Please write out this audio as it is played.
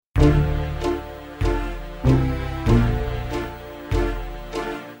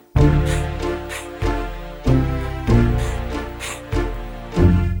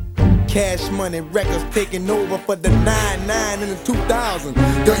Cash Money Records taking over for the 99 in the 2000s.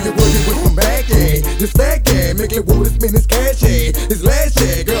 Girl, you working with some bag, yeah. This fat guy, make it wanna spend his cash, yeah. His last,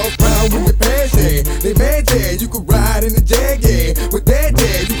 yeah. Girls proud with your pass, yeah. They mad, yeah. You could ride in the Jag, yeah. With that,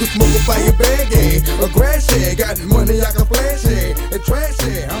 yeah. You could smoke a fire bag, yeah. A grass, yeah. Got money I can flash, yeah. And trash,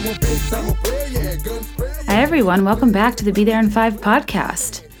 yeah. I'm a big time player, yeah. Gun spray, yeah. Hi everyone, welcome back to the Be There in 5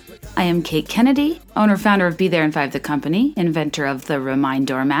 podcast. I am Kate Kennedy, owner-founder of Be There in 5 the company, inventor of the Remind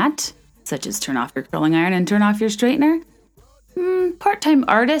doormat, such as turn off your curling iron and turn off your straightener. Part-time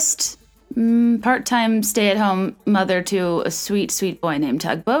artist, part-time stay-at-home mother to a sweet, sweet boy named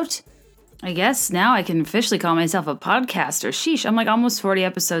Tugboat. I guess now I can officially call myself a podcaster. Sheesh, I'm like almost 40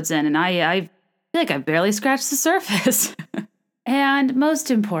 episodes in, and I feel like I've barely scratched the surface. And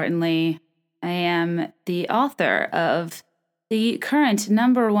most importantly, I am the author of the current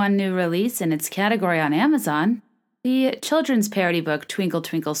 #1 new release in its category on Amazon, the children's parody book Twinkle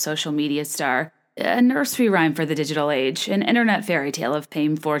Twinkle Social Media Star, a nursery rhyme for the digital age, an internet fairy tale of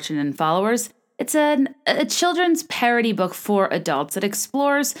fame, fortune, and followers. It's a children's parody book for adults that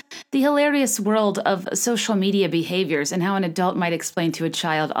explores the hilarious world of social media behaviors and how an adult might explain to a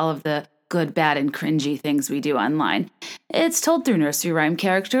child all of the good, bad, and cringy things we do online. It's told through nursery rhyme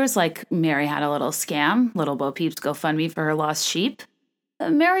characters like Mary Had a Little Scam, Little Bo Peep's GoFundMe for her lost sheep.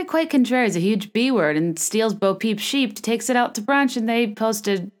 Mary quite contrary is a huge B-word and steals Bo Peep's sheep, takes it out to brunch, and they post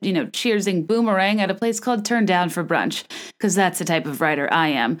a, cheersing boomerang at a place called Turn Down for Brunch, because that's the type of writer I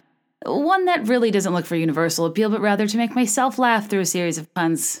am. One that really doesn't look for universal appeal, but rather to make myself laugh through a series of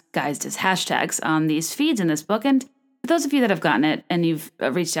puns guised as hashtags on these feeds in this book. And for those of you that have gotten it and you've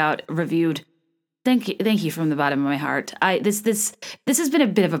reached out, reviewed, thank you from the bottom of my heart. This has been a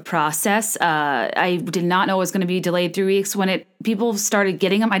bit of a process. I did not know it was going to be delayed 3 weeks. When people started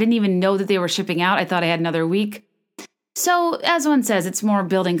getting them, I didn't even know that they were shipping out. I thought I had another week. So, as one says, it's more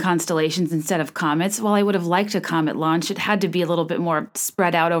building constellations instead of comets. While I would have liked a comet launch, it had to be a little bit more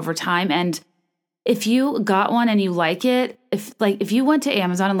spread out over time. And if you got one and you like it, if you went to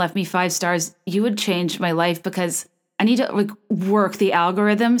Amazon and left me 5 stars, you would change my life, because I need to work the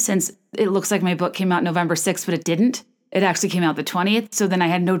algorithm, since it looks like my book came out November 6th, but it didn't. It actually came out the 20th. So then I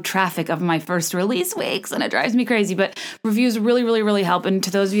had no traffic of my first release weeks, and it drives me crazy. But reviews really, really, really help. And to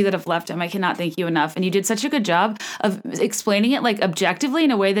those of you that have left them, I cannot thank you enough. And you did such a good job of explaining it objectively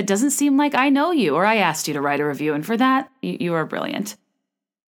in a way that doesn't seem like I know you or I asked you to write a review. And for that, you are brilliant.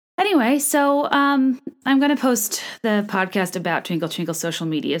 Anyway, so I'm going to post the podcast about Twinkle Twinkle Social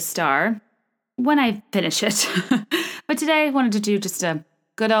Media Star when I finish it. But today I wanted to do just a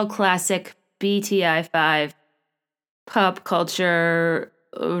good old classic BTI5 pop culture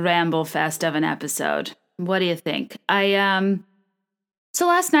ramble fest of an episode. What do you think? So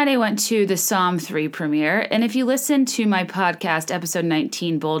last night I went to the Psalm 3 premiere, and if you listen to my podcast, episode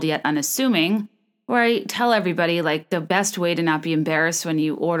 19, Bold Yet Unassuming, where I tell everybody the best way to not be embarrassed when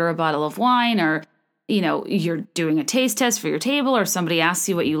you order a bottle of wine, or you're doing a taste test for your table, or somebody asks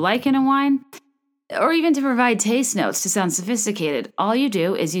you what you like in a wine, or even to provide taste notes to sound sophisticated, all you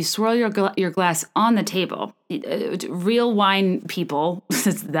do is you swirl your glass on the table. Real wine people,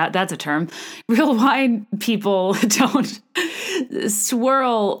 that's a term, real wine people don't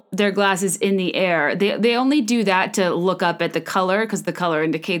swirl their glasses in the air. They only do that to look up at the color, because the color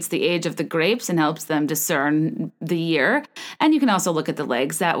indicates the age of the grapes and helps them discern the year. And you can also look at the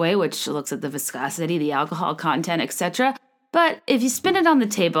legs that way, which looks at the viscosity, the alcohol content, etc. But if you spin it on the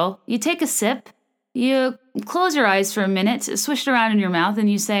table, you take a sip, you close your eyes for a minute, swish it around in your mouth,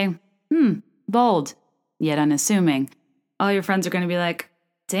 and you say, bold, yet unassuming. All your friends are going to be like,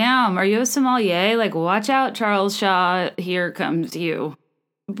 damn, are you a sommelier? Watch out, Charles Shaw, here comes you.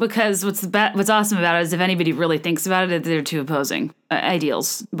 Because what's awesome about it is if anybody really thinks about it, they're two opposing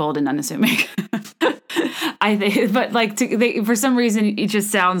ideals, bold and unassuming. I think, but for some reason, it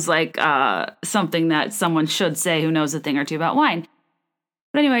just sounds like something that someone should say who knows a thing or two about wine.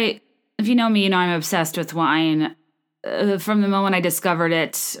 But anyway, if you know me, you know I'm obsessed with wine from the moment I discovered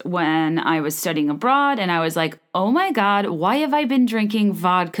it when I was studying abroad, and I was like, oh my God, why have I been drinking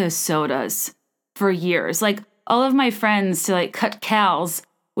vodka sodas for years? All of my friends to cut cows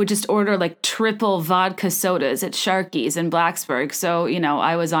would just order triple vodka sodas at Sharky's in Blacksburg. So,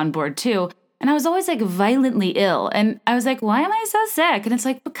 I was on board too. And I was always violently ill. And I was like, why am I so sick? And it's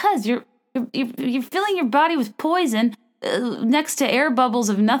because you're filling your body with poison next to air bubbles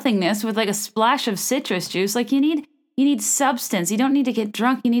of nothingness with a splash of citrus juice. You need substance. You don't need to get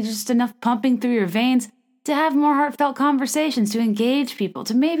drunk. You need just enough pumping through your veins to have more heartfelt conversations, to engage people,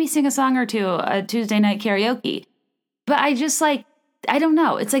 to maybe sing a song or two at Tuesday night karaoke. But I just I don't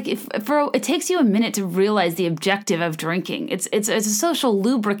know. It's like it takes you a minute to realize the objective of drinking. It's a social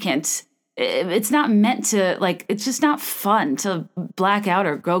lubricant. It's not meant to, like, it's just not fun to black out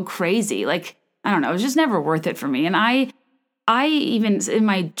or go crazy. Like, I don't know. It was just never worth it for me. And I even in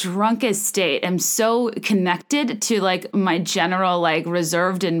my drunkest state am so connected to like my general like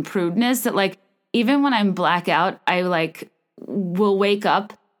reserved and prudeness that like even when I'm blackout, I like will wake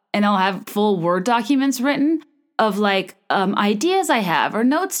up and I'll have full Word documents written of like ideas I have or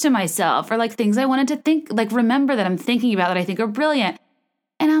notes to myself or like things I wanted to think, like remember that I'm thinking about that I think are brilliant.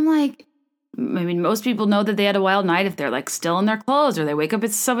 And I'm like, I mean, most people know that they had a wild night if they're like still in their clothes or they wake up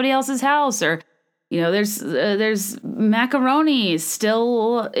at somebody else's house or, you know, there's macaroni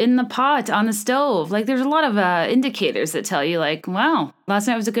still in the pot on the stove. Like there's a lot of indicators that tell you like, wow, last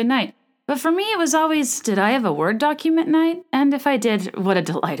night was a good night. But for me, it was always, did I have a Word document night? And if I did, what a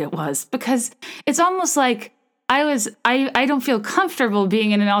delight it was. Because it's almost like I don't feel comfortable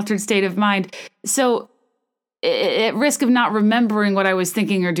being in an altered state of mind. So at risk of not remembering what I was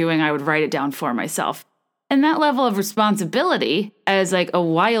thinking or doing, I would write it down for myself. And that level of responsibility as like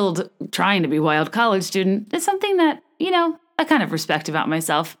trying to be wild college student is something that, you know, I kind of respect about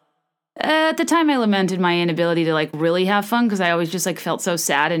myself. At the time, I lamented my inability to like really have fun because I always just like felt so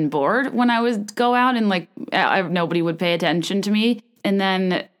sad and bored when I would go out and like nobody would pay attention to me. And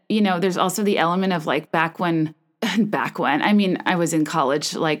then, you know, there's also the element of like back when, I mean, I was in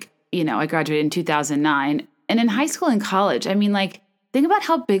college, like, you know, I graduated in 2009. And in high school and college, I mean, like, think about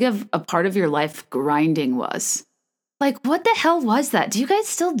how big of a part of your life grinding was. Like, what the hell was that? Do you guys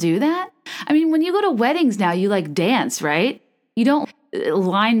still do that? I mean, when you go to weddings now, you like dance, right? You don't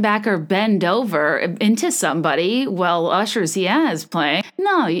line back or bend over into somebody while Usher's Yeah is playing.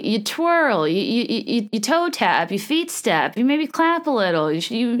 No, you twirl, you toe tap, you feet step, you maybe clap a little,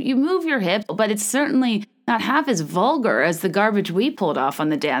 you move your hip, but it's certainly not half as vulgar as the garbage we pulled off on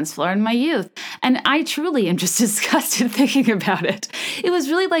the dance floor in my youth. And I truly am just disgusted thinking about it. It was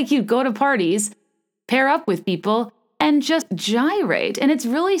really like you'd go to parties, pair up with people, and just gyrate. And it's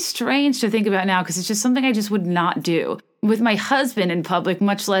really strange to think about now because it's just something I just would not do with my husband in public,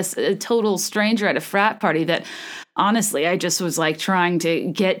 much less a total stranger at a frat party that honestly, I just was like trying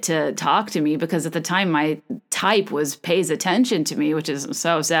to get to talk to me because at the time my type pays attention to me, which is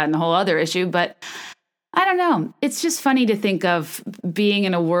so sad and a whole other issue. But I don't know. It's just funny to think of being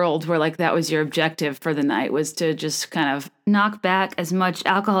in a world where like that was your objective for the night was to just kind of knock back as much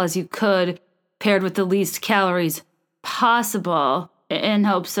alcohol as you could paired with the least calories possible in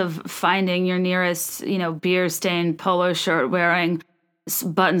hopes of finding your nearest, you know, beer-stained polo shirt wearing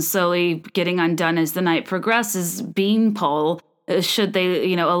button slowly getting undone as the night progresses beanpole, should they,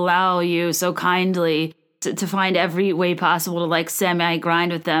 you know, allow you so kindly to find every way possible to like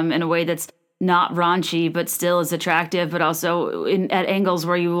semi-grind with them in a way that's not raunchy, but still is attractive, but also at angles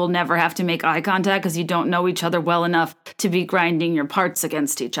where you will never have to make eye contact because you don't know each other well enough to be grinding your parts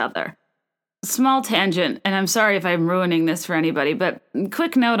against each other. Small tangent, and I'm sorry if I'm ruining this for anybody, but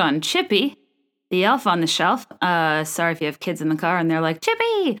quick note on Chippy, the elf on the shelf. Sorry if you have kids in the car and they're like,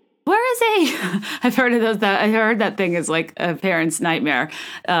 Chippy, where is he? I've heard of those. I heard that thing is like a parent's nightmare,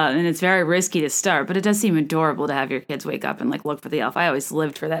 and it's very risky to start, but it does seem adorable to have your kids wake up and like look for the elf. I always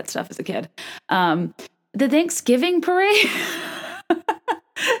lived for that stuff as a kid. The Thanksgiving parade.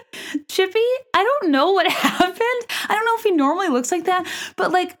 Chippy, I don't know what happened. I don't know if he normally looks like that,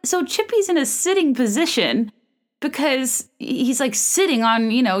 but like, so Chippy's in a sitting position because he's like sitting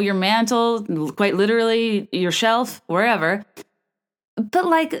on, you know, your mantle, quite literally your shelf, wherever. But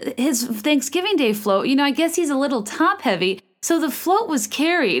like his Thanksgiving Day float, you know, I guess he's a little top heavy. So the float was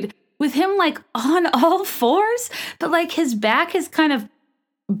carried with him like on all fours, but like his back is kind of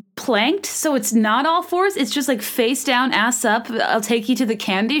planked, so it's not all fours. It's just like face down, ass up. I'll take you to the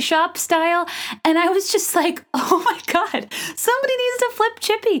candy shop style. And I was just like, oh my God, somebody needs to flip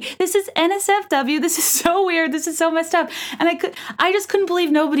Chippy. This is NSFW. This is so weird. This is so messed up. And I just couldn't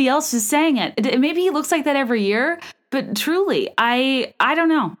believe nobody else was saying it. Maybe he looks like that every year, but truly, I don't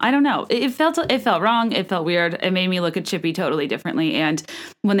know. I don't know. It felt wrong. It felt weird. It made me look at Chippy totally differently. And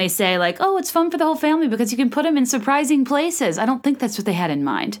when they say like, oh, it's fun for the whole family because you can put him in surprising places, I don't think that's what they had in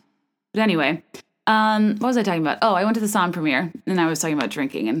mind. But anyway, what was I talking about? Oh, I went to the Somme premiere and I was talking about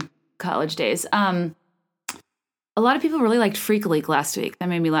drinking in college days. A lot of people really liked Freak League last week. That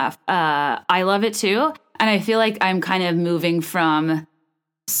made me laugh. I love it too. And I feel like I'm kind of moving from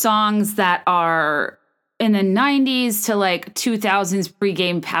songs that are in the 90s to like 2000s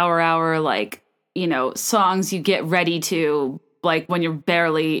pregame power hour, like, you know, songs you get ready to like when you're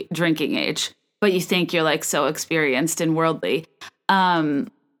barely drinking age, but you think you're like so experienced and worldly.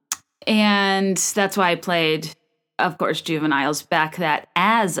 And that's why I played of course, Juveniles Back That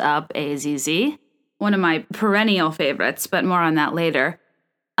Ass Up, AZZ. One of my perennial favorites, but more on that later.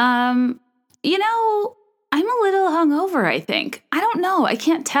 You know, I'm a little hungover, I think. I don't know. I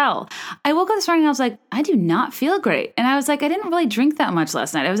can't tell. I woke up this morning and I was like, I do not feel great. And I was like, I didn't really drink that much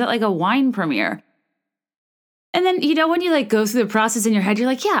last night. I was at like a wine premiere. And then, you know, when you like go through the process in your head, you're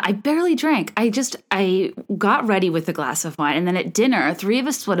like, yeah, I barely drank. I got ready with a glass of wine. And then at dinner, 3 of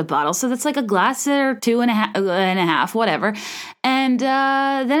us split a bottle. So that's like a glass or 2.5, whatever. And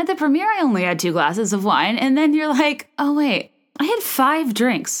then at the premiere, I only had 2 glasses of wine. And then you're like, oh, wait, I had 5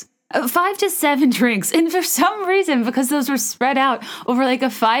 drinks. 5 to 7 drinks. And for some reason, because those were spread out over like a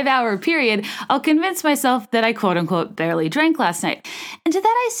 5-hour period, I'll convince myself that I quote unquote barely drank last night. And to that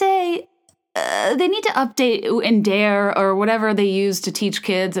I say, they need to update in DARE or whatever they use to teach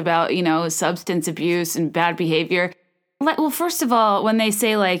kids about, you know, substance abuse and bad behavior. Well, first of all, when they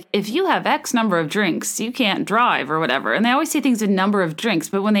say, like, if you have X number of drinks, you can't drive or whatever. And they always say things in number of drinks.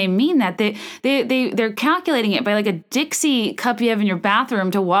 But when they mean that, they're calculating it by, like, a Dixie cup you have in your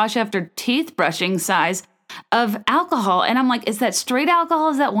bathroom to wash after teeth brushing size of alcohol. And I'm like, is that straight alcohol?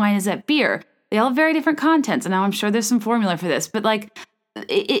 Is that wine? Is that beer? They all have very different contents. And now I'm sure there's some formula for this. But, like,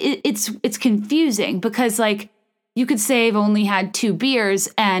 it's confusing because, like, you could say I've only had 2 beers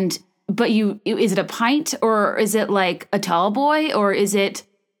but is it a pint or is it like a tall boy or is it,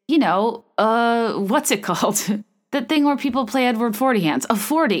 you know, what's it called? That thing where people play Edward 40 hands, a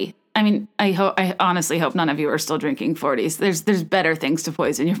 40. I mean, I honestly hope none of you are still drinking 40s. There's better things to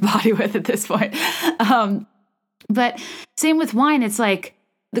poison your body with at this point. But same with wine. It's like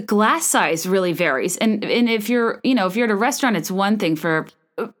the glass size really varies. And if you're at a restaurant, it's one thing for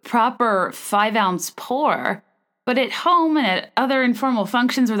a proper 5-ounce pour. But at home and at other informal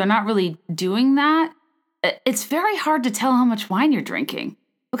functions where they're not really doing that, it's very hard to tell how much wine you're drinking.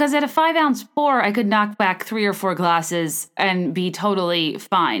 Because at a 5-ounce pour, I could knock back 3 or 4 glasses and be totally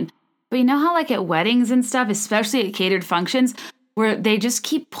fine. But you know how, like, at weddings and stuff, especially at catered functions, where they just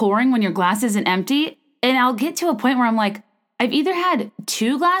keep pouring when your glass isn't empty? And I'll get to a point where I'm like, I've either had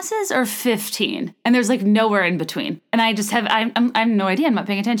 2 glasses or 15. And there's, like, nowhere in between. And I have no idea. I'm not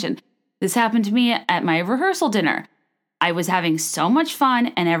paying attention. This happened to me at my rehearsal dinner. I was having so much fun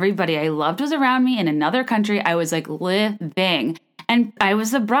and everybody I loved was around me in another country. I was like living. And I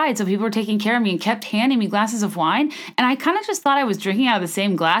was the bride, so people were taking care of me and kept handing me glasses of wine. And I kind of just thought I was drinking out of the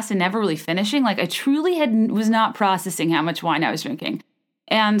same glass and never really finishing. Like I truly was not processing how much wine I was drinking.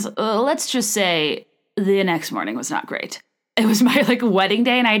 And let's just say the next morning was not great. It was my like wedding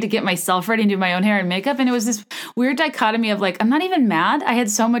day and I had to get myself ready and do my own hair and makeup. And it was this weird dichotomy of like, I'm not even mad. I had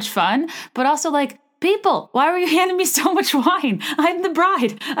so much fun, but also like, people, why were you handing me so much wine? I'm the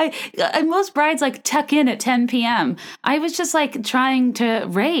bride. I most brides like tuck in at 10 p.m. I was just like trying to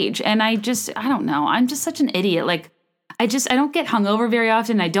rage. And I don't know. I'm just such an idiot. Like I don't get hungover very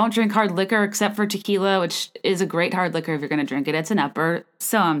often. I don't drink hard liquor except for tequila, which is a great hard liquor if you're going to drink it. It's an upper.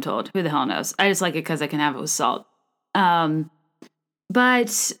 So I'm told. Who the hell knows? I just like it because I can have it with salt.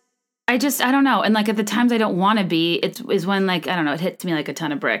 But I don't know. And like at the times I don't want to be, is when like, I don't know, it hits me like a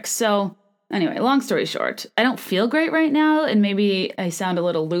ton of bricks. So anyway, long story short, I don't feel great right now. And maybe I sound a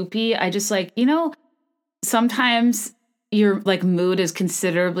little loopy. I just like, you know, sometimes your like mood is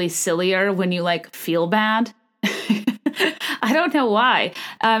considerably sillier when you like feel bad. I don't know why.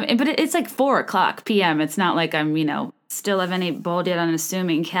 But it's like 4:00 p.m. It's not like I'm, you know, still have any bold yet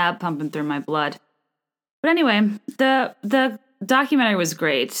unassuming cab pumping through my blood. But anyway, the documentary was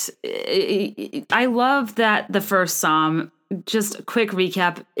great. I love that the first Somm, just a quick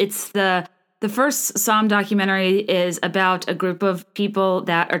recap, it's the first Somm documentary is about a group of people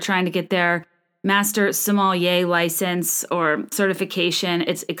that are trying to get their Master Sommelier license or certification.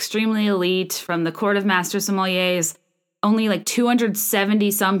 It's extremely elite from the Court of Master Sommeliers. Only like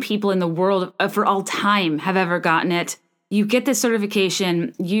 270 some people in the world for all time have ever gotten it. You get this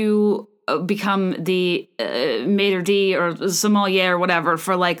certification, you become the maitre d' or sommelier or whatever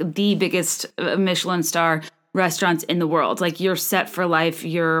for like the biggest Michelin star restaurants in the world. Like you're set for life.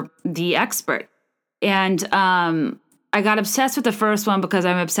 You're the expert. And I got obsessed with the first one because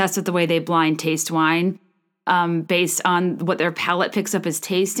I'm obsessed with the way they blind taste wine based on what their palate picks up as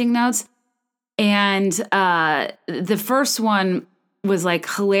tasting notes. And the first one was like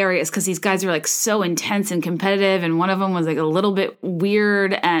hilarious because these guys were like so intense and competitive. And one of them was like a little bit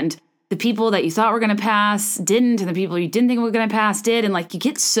weird, and the people that you thought were going to pass didn't, and the people you didn't think were going to pass did. And like you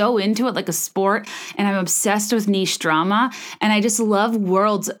get so into it like a sport, and I'm obsessed with niche drama. And I just love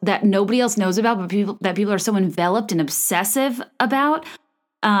worlds that nobody else knows about, but people are so enveloped and obsessive about.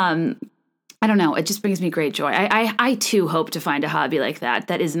 I don't know. It just brings me great joy. I too hope to find a hobby like that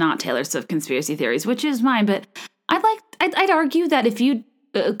is not Taylor Swift conspiracy theories, which is mine, but I'd argue that if you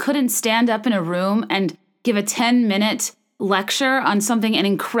couldn't stand up in a room and give a 10-minute lecture on something in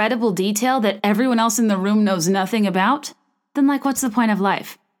incredible detail that everyone else in the room knows nothing about, then like, what's the point of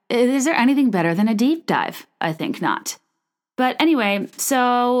life? Is there anything better than a deep dive? I think not. But anyway,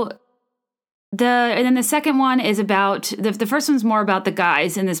 so and then the second one is about, the first one's more about the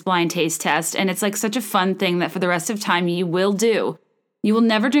guys in this blind taste test. And it's like such a fun thing that for the rest of time you will do. You will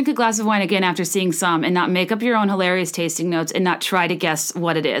never drink a glass of wine again after seeing some and not make up your own hilarious tasting notes and not try to guess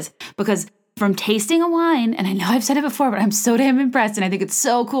what it is. Because from tasting a wine, and I know I've said it before, but I'm so damn impressed and I think it's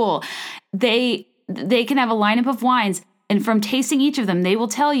so cool. They can have a lineup of wines, and from tasting each of them, they will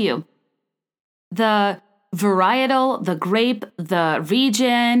tell you the varietal, the grape, the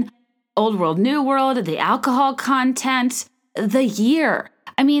region, Old World, New World, the alcohol content, the year.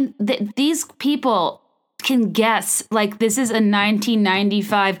 I mean, these people can guess, like, this is a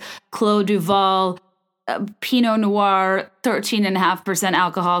 1995 Clos Duval Pinot Noir, 13.5%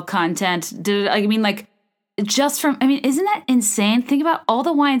 alcohol content. I mean, like, just from, I mean, isn't that insane? Think about all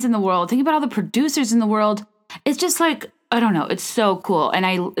the wines in the world. Think about all the producers in the world. It's just like, I don't know. It's so cool.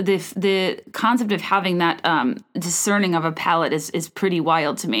 And the concept of having that discerning of a palate is pretty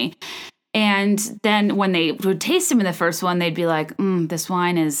wild to me. And then when they would taste them in the first one, they'd be like, this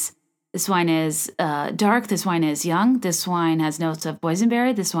wine is dark. This wine is young. This wine has notes of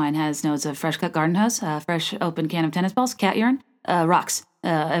boysenberry. This wine has notes of fresh cut garden hose, fresh open can of tennis balls, cat urine, rocks,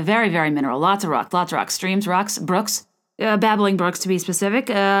 very, very mineral, lots of rocks, streams, rocks, brooks, babbling brooks to be specific,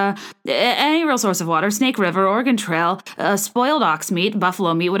 any real source of water, Snake River, Oregon Trail, spoiled ox meat,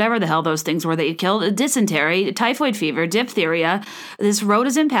 buffalo meat, whatever the hell those things were that you killed, dysentery, typhoid fever, diphtheria. This road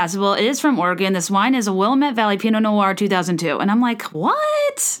is impassable. It is from Oregon. This wine is a Willamette Valley Pinot Noir 2002. And I'm like,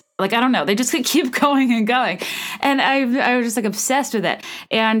 what? Like, I don't know. They just keep going and going. And I was just like obsessed with it.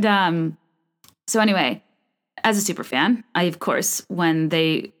 And so anyway, as a super fan, I, of course, when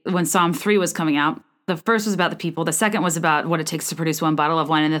Somm 3 was coming out, the first was about the people, the second was about what it takes to produce one bottle of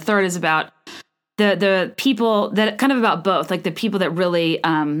wine, and the third is about the people that kind of about both, like the people that really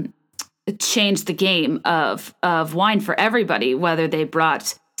changed the game of wine for everybody, whether they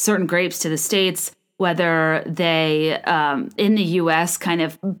brought certain grapes to the States, whether they, in the U.S., kind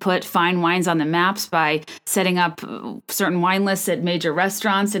of put fine wines on the maps by setting up certain wine lists at major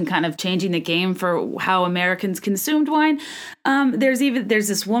restaurants and kind of changing the game for how Americans consumed wine. There's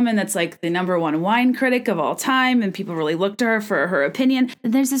this woman that's like the #1 wine critic of all time, and people really look to her for her opinion.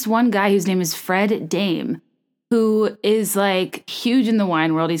 And there's this one guy whose name is Fred Dame, who is like huge in the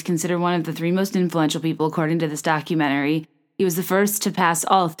wine world. He's considered one of the 3 most influential people, according to this documentary. He was the first to pass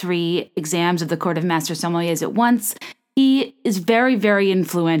all 3 exams of the Court of Master Sommeliers at once. He is very, very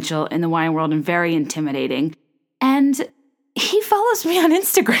influential in the wine world and very intimidating. And he follows me on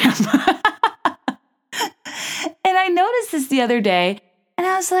Instagram. And I noticed this the other day, and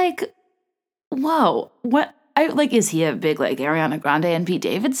I was like, whoa, what? Is he a big, like, Ariana Grande and Pete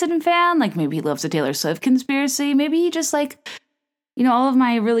Davidson fan? Like, maybe he loves the Taylor Swift conspiracy. Maybe he just, like, all of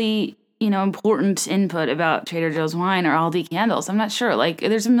my really, important input about Trader Joe's wine or Aldi candles. I'm not sure. Like,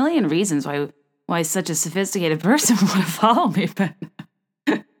 there's a million reasons why such a sophisticated person would follow me, but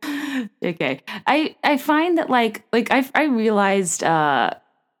okay. I find that I realized, I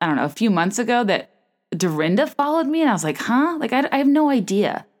don't know, a few months ago that Dorinda followed me, and I was like, huh? Like, I have no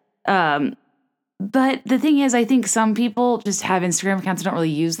idea. But the thing is, I think some people just have Instagram accounts and don't really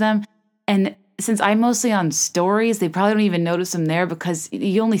use them. And since I'm mostly on stories, they probably don't even notice them there because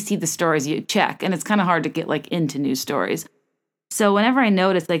you only see the stories you check. And it's kind of hard to get like into new stories. So whenever I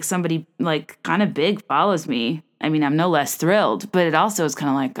notice like somebody like kind of big follows me, I mean, I'm no less thrilled, but it also is kind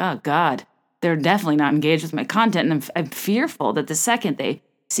of like, oh God, they're definitely not engaged with my content. And I'm fearful that the second they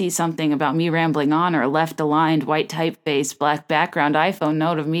see something about me rambling on or a left-aligned, white typeface, black background iPhone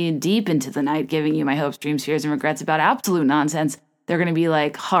note of me deep into the night giving you my hopes, dreams, fears, and regrets about absolute nonsense, they're going to be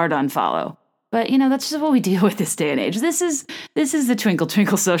like hard unfollow. But, that's just what we deal with this day and age. This is the twinkle,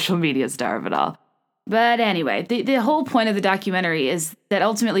 twinkle social media star of it all. But anyway, the whole point of the documentary is that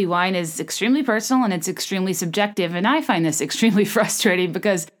ultimately wine is extremely personal and it's extremely subjective. And I find this extremely frustrating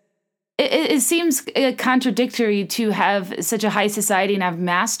because it seems contradictory to have such a high society and have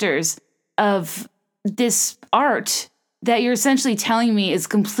masters of this art that you're essentially telling me is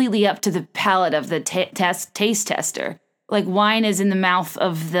completely up to the palate of the taste tester. Like wine is in the mouth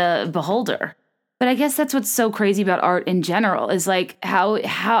of the beholder. But I guess that's what's so crazy about art in general is like how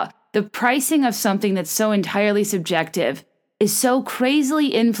the pricing of something that's so entirely subjective is so crazily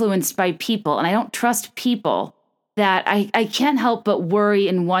influenced by people. And I don't trust people that I can't help but worry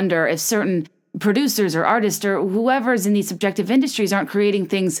and wonder if certain producers or artists or whoever's in these subjective industries aren't creating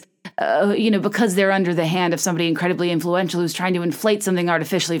things because they're under the hand of somebody incredibly influential who's trying to inflate something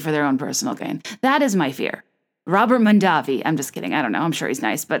artificially for their own personal gain. That is my fear. Robert Mondavi. I'm just kidding. I don't know. I'm sure he's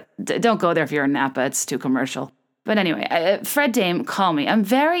nice, but don't go there if you're in Napa. It's too commercial. But anyway, Fred Dame, call me. I'm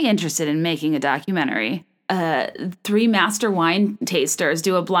very interested in making a documentary. 3 master wine tasters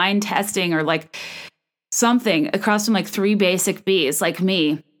do a blind testing or like something across from like 3 basic Bs like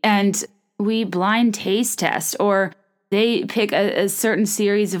me. And we blind taste test, or they pick a certain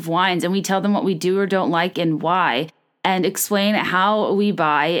series of wines and we tell them what we do or don't like and why, and explain how we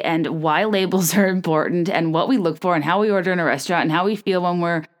buy and why labels are important and what we look for and how we order in a restaurant and how we feel when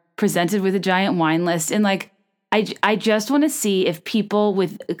we're presented with a giant wine list. And like, I just want to see if people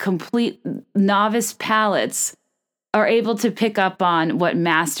with complete novice palates are able to pick up on what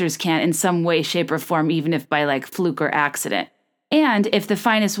masters can in some way, shape, or form, even if by like fluke or accident. And if the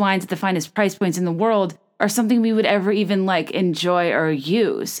finest wines at the finest price points in the world are something we would ever even like enjoy or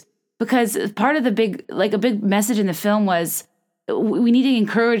use. Because part of a big message in the film was we need to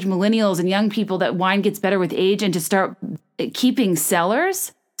encourage millennials and young people that wine gets better with age and to start keeping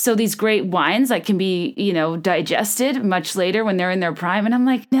cellars. So these great wines like can be, digested much later when they're in their prime. And I'm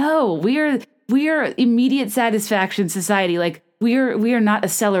like, no, we are immediate satisfaction society. Like we are not a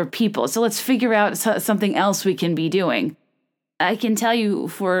cellar people. So let's figure out something else we can be doing. I can tell you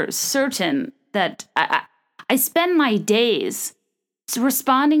for certain that I spend my days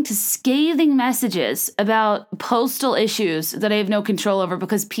responding to scathing messages about postal issues that I have no control over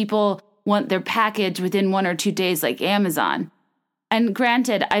because people want their package within 1 or 2 days like Amazon. And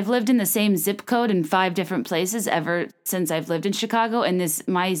granted, I've lived in the same zip code in 5 different places ever since I've lived in Chicago. And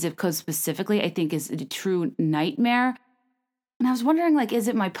my zip code specifically, I think is a true nightmare. And I was wondering, like, is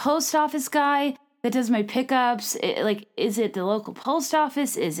it my post office guy that does my pickups? Is it the local post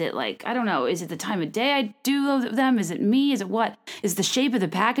office? Is it like, I don't know, is it the time of day I do them? Is it me? Is it what? Is the shape of the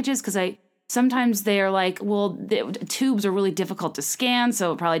packages? Because sometimes they're like, well, the tubes are really difficult to scan,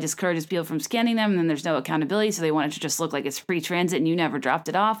 so it probably discourages people from scanning them, and then there's no accountability, so they want it to just look like it's free transit and you never dropped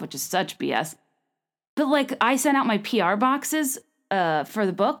it off, which is such BS. But like, I sent out my PR boxes for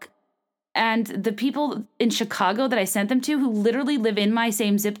the book, and the people in Chicago that I sent them to, who literally live in my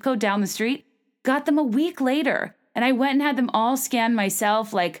same zip code down the street, got them a week later. And I went and had them all scanned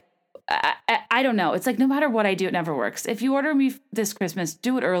myself. Like, I don't know. It's like, no matter what I do, it never works. If you order me this Christmas,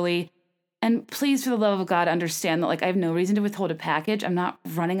 do it early. And please, for the love of God, understand that, like, I have no reason to withhold a package. I'm not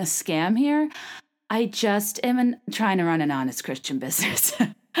running a scam here. I just am trying to run an honest Christian business.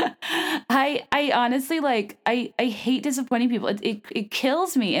 I honestly, like, I hate disappointing people. It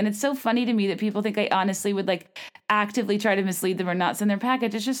kills me. And it's so funny to me that people think I honestly would, like, actively try to mislead them or not send their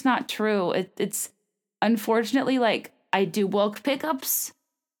package. It's just not true. It's unfortunately, like, I do bulk pickups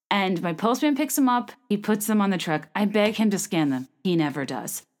and my postman picks them up. He puts them on the truck. I beg him to scan them. He never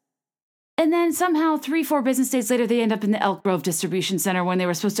does. And then somehow 3-4 business days later, they end up in the Elk Grove distribution center when they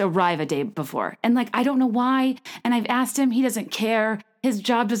were supposed to arrive a day before. And like, I don't know why. And I've asked him, he doesn't care. His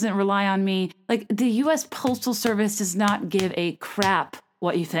job doesn't rely on me. Like, the U.S. Postal Service does not give a crap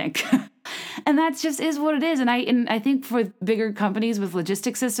what you think. And that's just is what it is. And I think for bigger companies with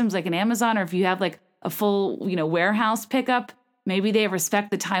logistics systems like an Amazon, or if you have like a full, warehouse pickup, maybe they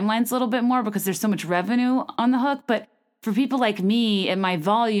respect the timelines a little bit more because there's so much revenue on the hook. But for people like me and my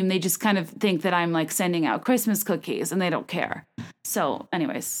volume, they just kind of think that I'm like sending out Christmas cookies and they don't care. So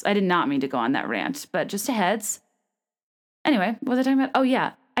anyways, I did not mean to go on that rant, but just a heads. Anyway, what was I talking about? Oh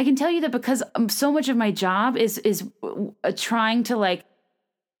yeah, I can tell you that because so much of my job is trying to like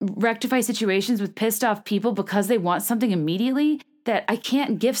rectify situations with pissed off people because they want something immediately, that I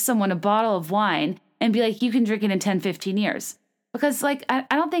can't gift someone a bottle of wine and be like, you can drink it in 10, 15 years. Because, like,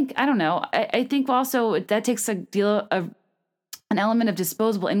 I think also that takes a deal of an element of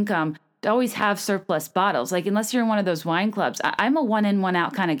disposable income to always have surplus bottles. Like, unless you're in one of those wine clubs, I'm a one in, one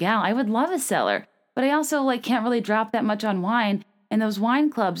out kind of gal. I would love a cellar, but I also, like, can't really drop that much on wine. And those wine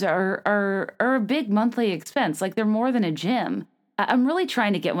clubs are a big monthly expense. Like, they're more than a gym. I'm really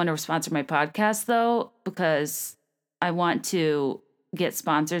trying to get one to sponsor my podcast, though, because I want to get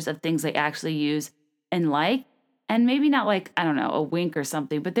sponsors of things I actually use and like. And maybe not like, I don't know, a Wink or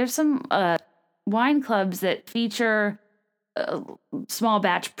something, but there's some wine clubs that feature small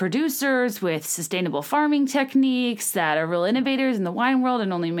batch producers with sustainable farming techniques that are real innovators in the wine world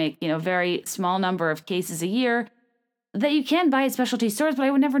and only make, very small number of cases a year that you can buy at specialty stores, but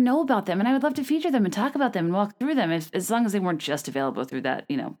I would never know about them. And I would love to feature them and talk about them and walk through them as long as they weren't just available through that,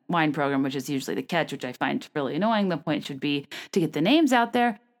 wine program, which is usually the catch, which I find really annoying. The point should be to get the names out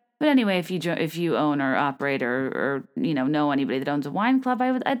there. But anyway, if you own or operate or know anybody that owns a wine club,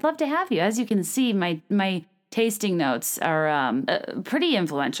 I'd love to have you. As you can see, my tasting notes are pretty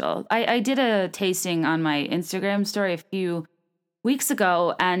influential. I did a tasting on my Instagram story a few weeks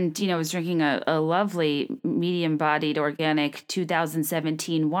ago, and was drinking a lovely medium-bodied organic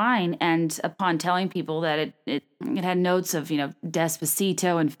 2017 wine, and upon telling people that it had notes of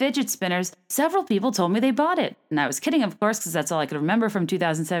Despacito and fidget spinners, several people told me they bought it. And I was kidding, of course, because that's all I could remember from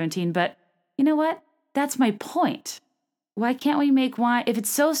 2017. But you know what? That's my point. Why can't we make wine, if it's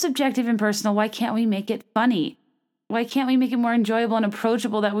so subjective and personal, why can't we make it funny? Why can't we make it more enjoyable and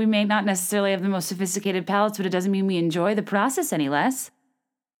approachable, that we may not necessarily have the most sophisticated palates, but it doesn't mean we enjoy the process any less?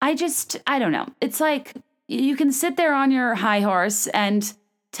 I don't know. It's like you can sit there on your high horse and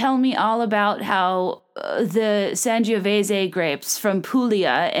tell me all about how the Sangiovese grapes from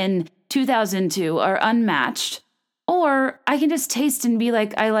Puglia in 2002 are unmatched. Or I can just taste and be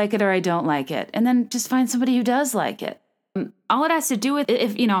like, I like it or I don't like it. And then just find somebody who does like it. All it has to do with,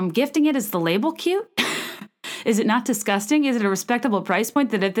 if I'm gifting it, is the label cute? Is it not disgusting? Is it a respectable price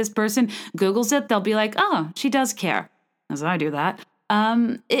point that if this person Googles it, they'll be like, oh, she does care. As I do that.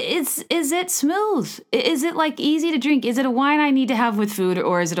 Is it smooth? Is it like easy to drink? Is it a wine I need to have with food,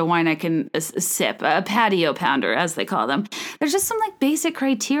 or is it a wine I can sip? A patio pounder, as they call them. There's just some like basic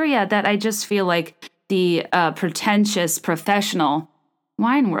criteria that I just feel like the pretentious professional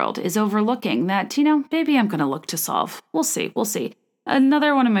wine world is overlooking that, maybe I'm going to look to solve. We'll see.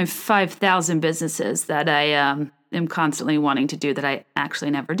 Another one of my 5,000 businesses that I am constantly wanting to do that I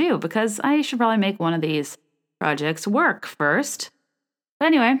actually never do, because I should probably make one of these projects work first. But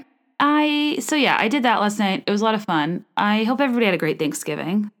anyway, I did that last night. It was a lot of fun. I hope everybody had a great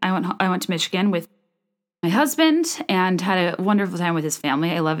Thanksgiving. I went to Michigan with my husband and had a wonderful time with his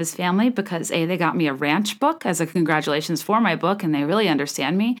family. I love his family because A, they got me a ranch book as a congratulations for my book, and they really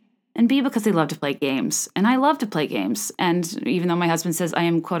understand me. And B, because they love to play games. And I love to play games. And even though my husband says I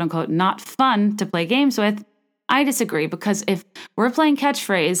am, quote unquote, not fun to play games with, I disagree, because if we're playing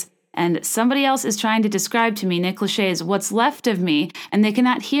catchphrase and somebody else is trying to describe to me Nick Lachey's What's Left of Me, and they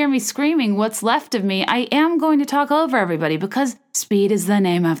cannot hear me screaming what's left of me, I am going to talk over everybody, because speed is the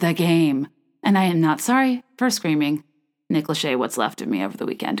name of the game. And I am not sorry for screaming Nick Lachey What's Left of Me over the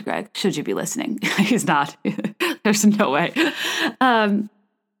weekend, Greg. Should you be listening? He's not. There's no way.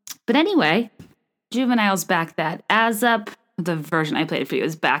 But anyway, Juvenile's Back That As Up. The version I played for you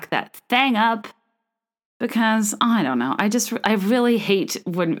is Back That Thing Up. Because, I don't know, I really hate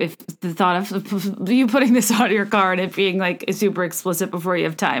if the thought of you putting this on your car and it being like super explicit before you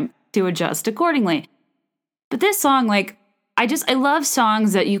have time to adjust accordingly. But this song, like, I love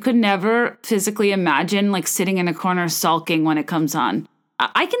songs that you could never physically imagine, like, sitting in a corner sulking when it comes on.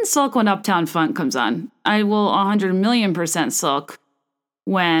 I can sulk when Uptown Funk comes on. I will 100 million% sulk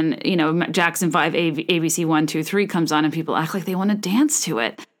when, Jackson 5 ABC 1, 2, 3 comes on and people act like they want to dance to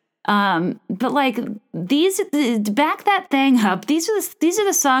it. But like Back That Thing Up, these are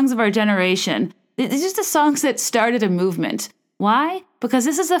the songs of our generation. These are the songs that started a movement. Why? Because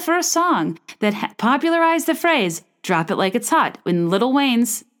this is the first song that popularized the phrase, drop it like it's hot. In Lil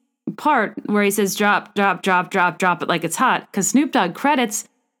Wayne's part where he says, drop it like it's hot, because Snoop Dogg credits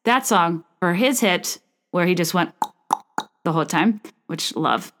that song for his hit where he just went the whole time, which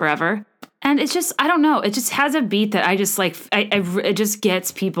love forever. And it's just, I don't know, it just has a beat that I just like, it just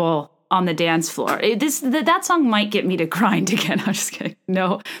gets people on the dance floor. That song might get me to grind again. I'm just kidding.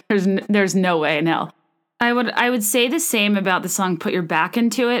 No, there's no way in hell. I would say the same about the song Put Your Back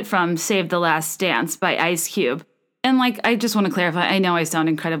Into It from Save the Last Dance by Ice Cube. And like, I just want to clarify, I know I sound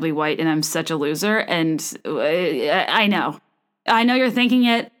incredibly white and I'm such a loser, and I know you're thinking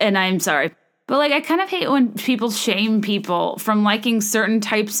it, and I'm sorry. But like, I kind of hate when people shame people from liking certain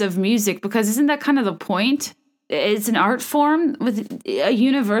types of music, because isn't that kind of the point? It's an art form with a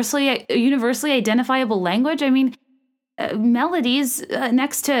universally identifiable language. I mean, melodies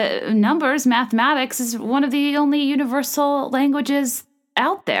next to numbers, mathematics is one of the only universal languages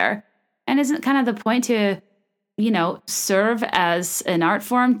out there. And isn't kind of the point to, serve as an art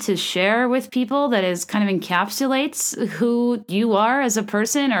form to share with people that is kind of encapsulates who you are as a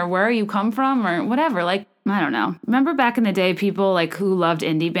person or where you come from or whatever? Like, I don't know. Remember back in the day, people like who loved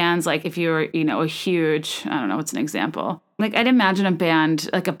indie bands, like if you were, a huge, I don't know, what's an example? Like I'd imagine a band,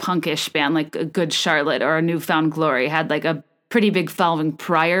 like a punkish band, like a Good Charlotte or a New Found Glory had like a pretty big following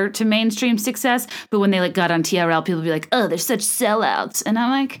prior to mainstream success. But when they like got on TRL, people would be like, oh, they're such sellouts. And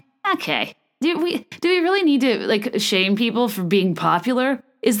I'm like, okay. Do we really need to like shame people for being popular?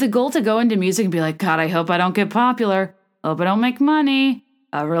 Is the goal to go into music and be like, God, I hope I don't get popular. Hope I don't make money.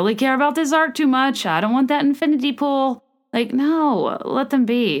 I really care about this art too much. I don't want that infinity pool. Like, no, let them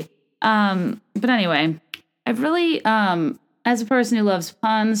be. But anyway, I've really as a person who loves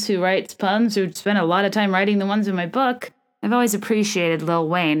puns, who writes puns, who spent a lot of time writing the ones in my book, I've always appreciated Lil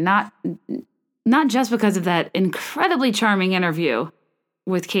Wayne, not just because of that incredibly charming interview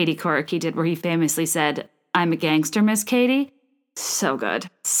with Katie Couric he did where he famously said, "I'm a gangster, Miss Katie." So good.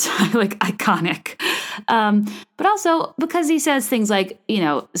 So, like, iconic. But also because he says things like,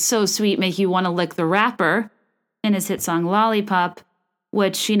 "So sweet, make you want to lick the rapper" in his hit song Lollipop,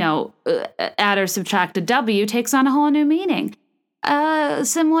 which, add or subtract a W takes on a whole new meaning.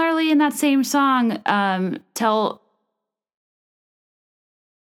 Similarly, in that same song, tell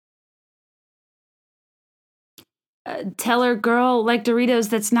her girl like Doritos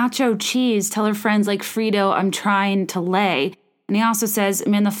that's nacho cheese. Tell her friends like Frito I'm trying to lay. And he also says,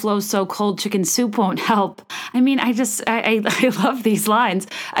 "Man, the flow's so cold, chicken soup won't help." I mean, I love these lines.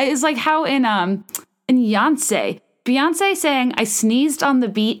 It's like how in Beyonce saying, "I sneezed on the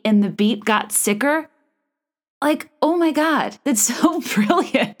beat and the beat got sicker." Like, oh my God, that's so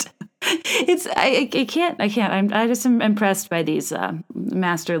brilliant. I can't. I just am impressed by these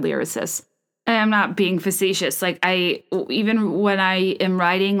master lyricists. And I'm not being facetious. Like, even when I am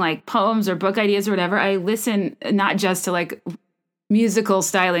writing like poems or book ideas or whatever, I listen not just to like musical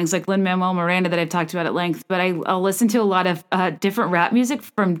stylings like Lin-Manuel Miranda that I've talked about at length, but I'll listen to a lot of different rap music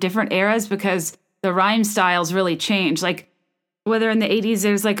from different eras because the rhyme styles really change. Like, whether in the 80s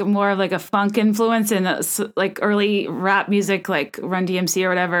there's like more of like a funk influence and like early rap music like Run DMC or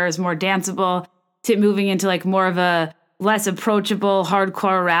whatever is more danceable, to moving into like more of a less approachable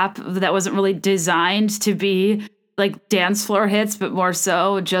hardcore rap that wasn't really designed to be like dance floor hits, but more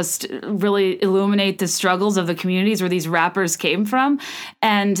so just really illuminate the struggles of the communities where these rappers came from.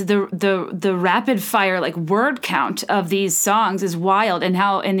 And the rapid fire like word count of these songs is wild, and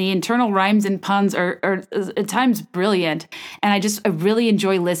the internal rhymes and puns are at times brilliant. And I really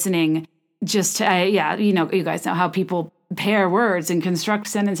enjoy listening. Just to, you guys know how people pair words and construct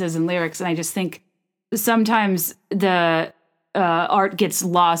sentences and lyrics, and I just think sometimes the art gets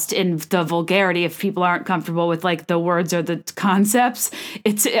lost in the vulgarity if people aren't comfortable with like the words or the concepts.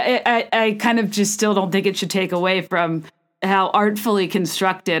 I kind of just still don't think it should take away from how artfully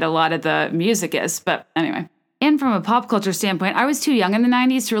constructed a lot of the music is. But anyway, and from a pop culture standpoint, I was too young in the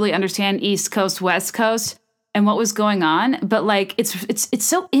 90s to really understand East Coast, West Coast and what was going on. But like, it's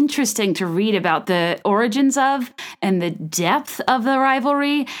so interesting to read about the origins of and the depth of the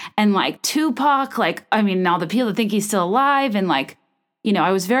rivalry. And like Tupac, like, I mean, now the people that think he's still alive, and like,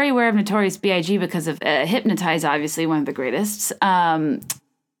 I was very aware of Notorious B.I.G. because of Hypnotize, obviously one of the greatest. But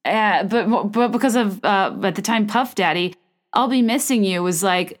because of, at the time, Puff Daddy, I'll Be Missing You was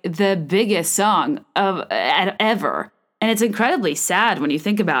like the biggest song of ever. And it's incredibly sad when you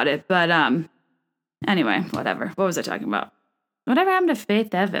think about it. But, anyway, whatever. What was I talking about? Whatever happened to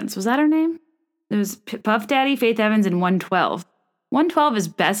Faith Evans? Was that her name? It was Puff Daddy, Faith Evans, and 112. 112 is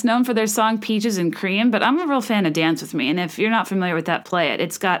best known for their song Peaches and Cream, but I'm a real fan of Dance With Me. And if you're not familiar with that, play it.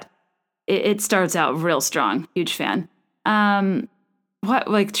 It starts out real strong. Huge fan. Truly,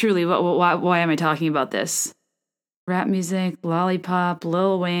 why am I talking about this? Rap music, Lollipop,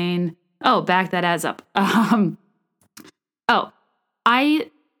 Lil Wayne. Oh, back that adds up. I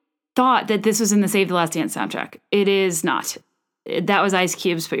thought that this was in the Save the Last Dance soundtrack. It is not. That was Ice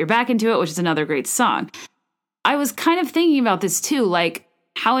Cube's Put Your Back Into It, which is another great song. I was kind of thinking about this too, like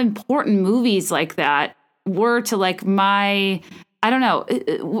how important movies like that were to like I don't know.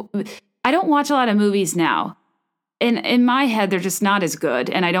 I don't watch a lot of movies now. In my head, they're just not as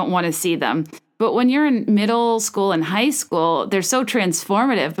good, and I don't want to see them. But when you're in middle school and high school, they're so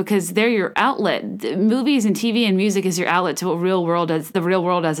transformative because they're your outlet. The movies and TV and music is your outlet to what the real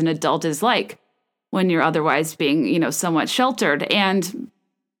world as an adult is like when you're otherwise being, somewhat sheltered. And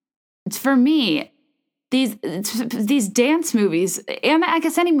for me, these dance movies, and I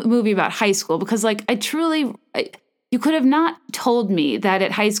guess any movie about high school, because like you could have not told me that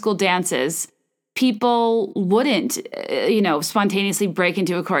at high school dances, people wouldn't, spontaneously break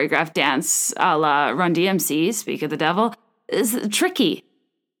into a choreographed dance a la Run DMC, Speak of the Devil. It's tricky.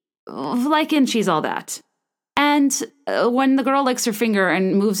 Like in She's All That. And when the girl licks her finger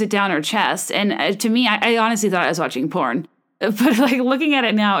and moves it down her chest, and to me, I honestly thought I was watching porn. But like looking at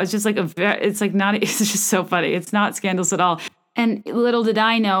it now, it's just like it's just so funny. It's not scandalous at all. And little did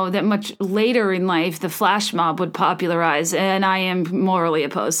I know that much later in life, the flash mob would popularize, and I am morally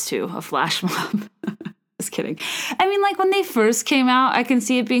opposed to a flash mob. Just kidding. I mean, like when they first came out, I can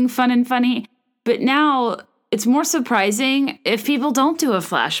see it being fun and funny, but now it's more surprising if people don't do a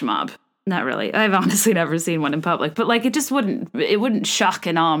flash mob. Not really. I've honestly never seen one in public, but like it wouldn't shock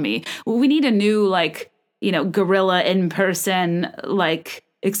and awe me. We need a new guerrilla in person, like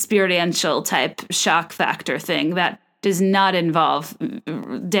experiential type shock factor thing that does not involve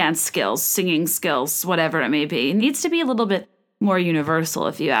dance skills, singing skills, whatever it may be. It needs to be a little bit more universal,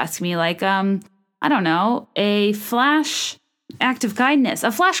 if you ask me. Like, I don't know, a flash act of kindness,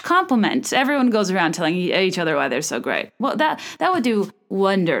 a flash compliment. Everyone goes around telling each other why they're so great. Well, that would do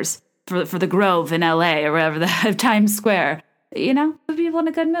wonders for the Grove in LA or wherever, the Times Square. Put people in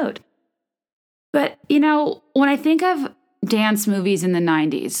a good mood. But, when I think of dance movies in the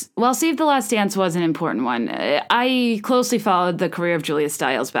 90s, well, Save the Last Dance was an important one. I closely followed the career of Julia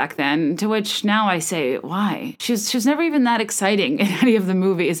Stiles back then, to which now I say, why? She was never even that exciting in any of the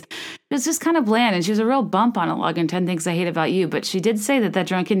movies. It was just kind of bland, and she was a real bump on a log in 10 Things I Hate About You, but she did say that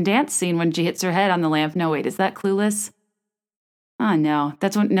drunken dance scene when she hits her head on the lamp, no, wait, is that Clueless? Oh, no,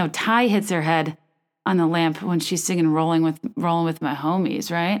 Ty hits her head on the lamp when she's singing Rolling with My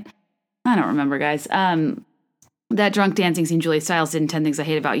Homies, right? I don't remember, guys. That drunk dancing scene Julia Stiles did in 10 Things I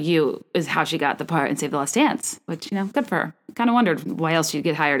Hate About You is how she got the part in Save the Last Dance, which, good for her. Kind of wondered why else she'd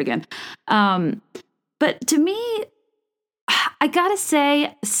get hired again. But to me, I gotta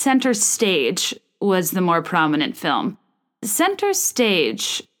say, Center Stage was the more prominent film. Center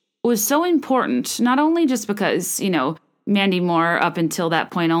Stage was so important, not only just because, Mandy Moore up until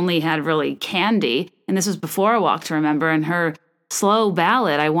that point only had really Candy, and this was before A Walk to Remember, and her slow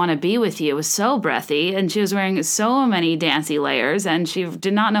ballad, I Want to Be With You, was so breathy, and she was wearing so many dancey layers, and she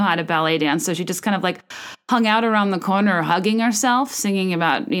did not know how to ballet dance, so she just kind of like hung out around the corner hugging herself, singing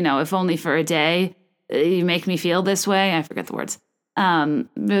about, if only for a day, you make me feel this way. I forget the words. It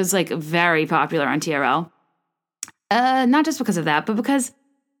was like very popular on TRL. Not just because of that, but because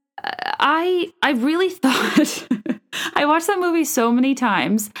I really thought... I watched that movie so many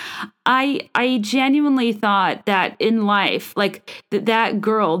times. I genuinely thought that in life, like that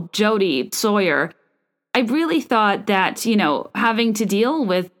girl, Jodie Sawyer, I really thought that, having to deal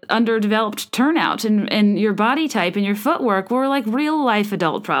with underdeveloped turnout and your body type and your footwork were like real life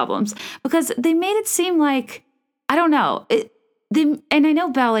adult problems, because they made it seem like, I don't know, and I know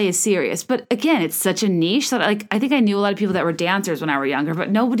ballet is serious, but again, it's such a niche that I think I knew a lot of people that were dancers when I were younger, but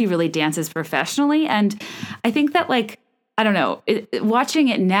nobody really dances professionally. And I think that I don't know, watching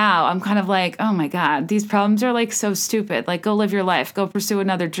it now, I'm kind of like, oh my God, these problems are like so stupid. Like, go live your life, go pursue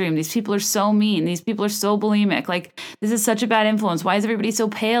another dream. These people are so mean. These people are so bulimic. Like, this is such a bad influence. Why is everybody so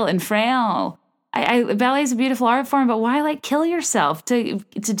pale and frail? Ballet is a beautiful art form, but why kill yourself to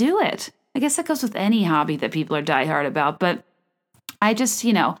do it? I guess that goes with any hobby that people are diehard about, but I just,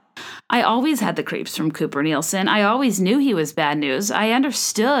 I always had the creeps from Cooper Nielsen. I always knew he was bad news. I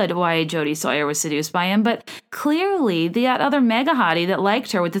understood why Jodie Sawyer was seduced by him, but clearly that other mega hottie that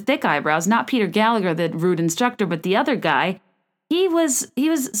liked her with the thick eyebrows, not Peter Gallagher, the rude instructor, but the other guy, he was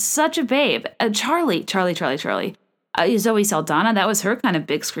such a babe. Charlie. Zoe Saldana, that was her kind of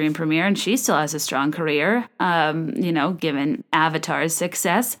big screen premiere, and she still has a strong career, given Avatar's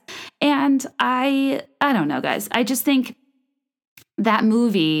success. And I don't know, guys. I just think that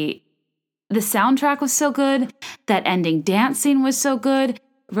movie, the soundtrack was so good. That ending dance scene was so good.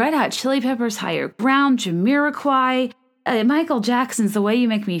 Red Hot Chili Peppers, Higher Ground, Jamiroquai, Michael Jackson's The Way You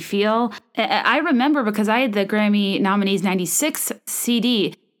Make Me Feel. I remember because I had the Grammy nominees 96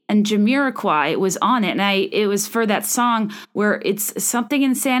 CD, and Jamiroquai was on it. And it was for that song where it's something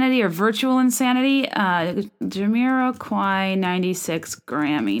insanity or virtual insanity. Jamiroquai 96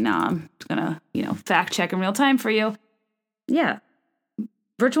 Grammy nom. I'm gonna, fact check in real time for you. Yeah.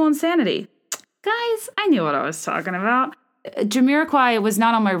 Virtual Insanity. Guys, I knew what I was talking about. Jamiroquai was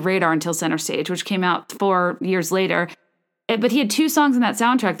not on my radar until Center Stage, which came out 4 years later. But he had 2 songs in that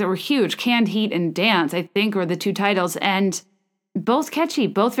soundtrack that were huge. Canned Heat and Dance, I think, were the 2 titles. And both catchy,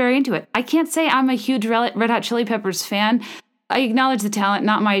 both very into it. I can't say I'm a huge Red Hot Chili Peppers fan. I acknowledge the talent,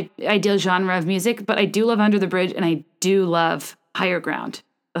 not my ideal genre of music, but I do love Under the Bridge, and I do love Higher Ground.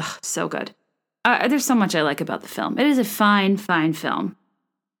 Ugh, so good. There's so much I like about the film. It is a fine, fine film.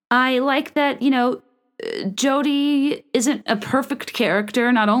 I like that, Jodie isn't a perfect character,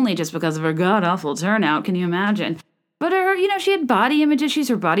 not only just because of her god-awful turnout, can you imagine? But her, she had body image issues,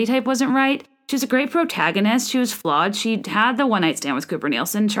 her body type wasn't right. She was a great protagonist. She was flawed. She had the one-night stand with Cooper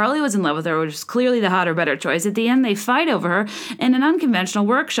Nielsen. Charlie was in love with her, which is clearly the hotter, better choice. At the end, they fight over her in an unconventional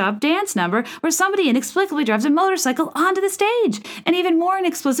workshop dance number where somebody inexplicably drives a motorcycle onto the stage. And even more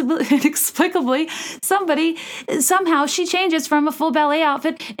inexplicably, somehow she changes from a full ballet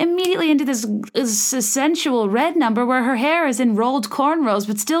outfit immediately into this sensual red number where her hair is in rolled cornrows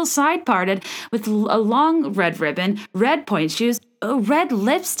but still side-parted with a long red ribbon, red point shoes, red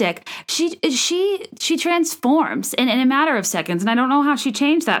lipstick. She transforms in a matter of seconds, and I don't know how she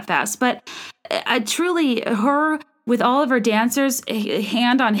changed that fast, but truly her with all of her dancers,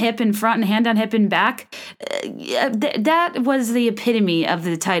 hand on hip in front and hand on hip in back. That was the epitome of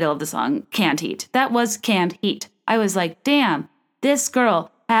the title of the song, Canned Heat. That was Canned Heat. I was like, damn, this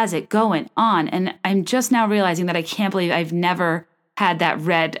girl has it going on. And I'm just now realizing that I can't believe I've never had that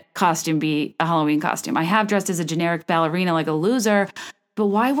red costume be a Halloween costume. I have dressed as a generic ballerina like a loser, but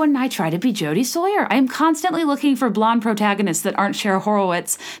why wouldn't I try to be Jodie Sawyer? I'm constantly looking for blonde protagonists that aren't Cher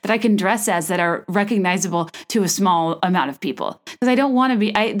Horowitz that I can dress as that are recognizable to a small amount of people. Because I don't want to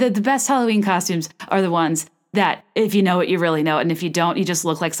be, the best Halloween costumes are the ones that if you know it, you really know it. And if you don't, you just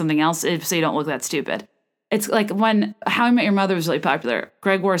look like something else so you don't look that stupid. It's like when How I Met Your Mother was really popular.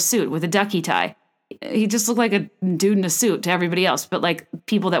 Greg wore a suit with a ducky tie. He just looked like a dude in a suit to everybody else. But like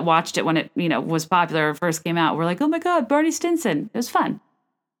people that watched it when it, was popular or first came out were like, oh my God, Barney Stinson. It was fun.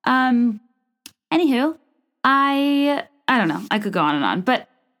 Anywho, I don't know. I could go on.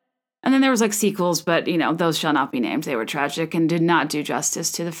 And then there was like sequels, but those shall not be named. They were tragic and did not do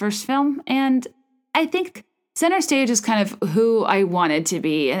justice to the first film. And I think Center Stage is kind of who I wanted to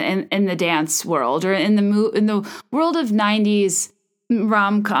be in the dance world or in the world of 90s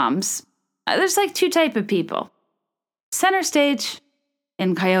rom-coms. There's like two type of people. Center Stage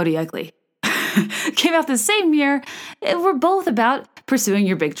and Coyote Ugly. Came out the same year. We're both about pursuing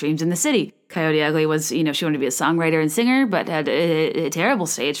your big dreams in the city. Coyote Ugly was, she wanted to be a songwriter and singer, but had a terrible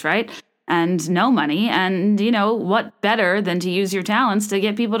stage fright and no money. And, what better than to use your talents to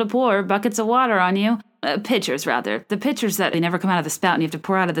get people to pour buckets of water on you? Pitchers, rather. The pitchers that they never come out of the spout and you have to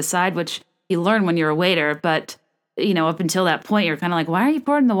pour out of the side, which you learn when you're a waiter. But, up until that point, you're kind of like, why are you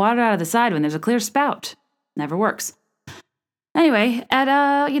pouring the water out of the side when there's a clear spout? Never works. Anyway, at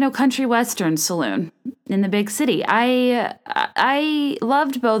a, country western saloon in the big city, I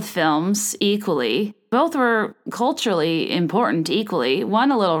loved both films equally. Both were culturally important equally. One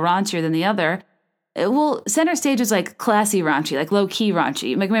a little raunchier than the other. Well, Center Stage was like classy raunchy, like low-key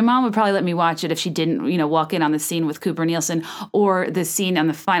raunchy. Like my mom would probably let me watch it if she didn't, walk in on the scene with Cooper Nielsen or the scene on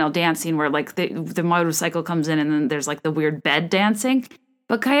the final dance scene where like the motorcycle comes in and then there's like the weird bed dancing.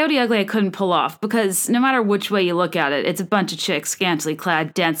 But Coyote Ugly I couldn't pull off because no matter which way you look at it, it's a bunch of chicks scantily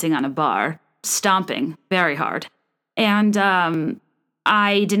clad dancing on a bar, stomping very hard. And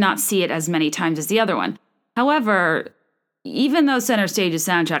I did not see it as many times as the other one. However, even though Center Stage's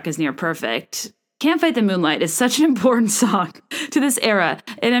soundtrack is near perfect, Can't Fight the Moonlight is such an important song to this era.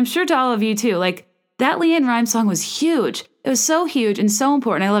 And I'm sure to all of you too. Like, that LeAnn Rimes song was huge. It was so huge and so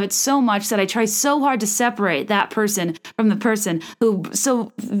important. I love it so much that I try so hard to separate that person from the person who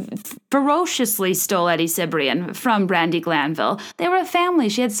so ferociously stole Eddie Cibrian from Brandi Glanville. They were a family.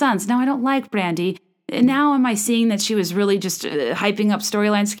 She had sons. Now I don't like Brandi. Now am I seeing that she was really just hyping up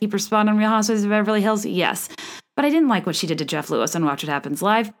storylines to keep her spot on Real Housewives of Beverly Hills? Yes. But I didn't like what she did to Jeff Lewis on Watch What Happens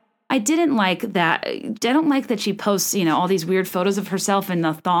Live. I didn't like that. I don't like that she posts, all these weird photos of herself in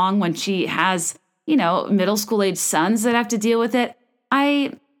the thong when she has middle school age sons that have to deal with it.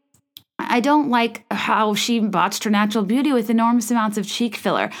 I don't like how she botched her natural beauty with enormous amounts of cheek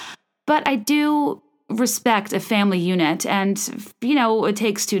filler. But I do respect a family unit. And, it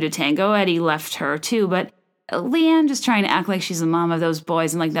takes two to tango. Eddie left her too. But LeAnn just trying to act like she's the mom of those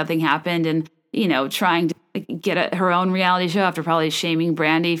boys and like nothing happened. And, trying to get her own reality show after probably shaming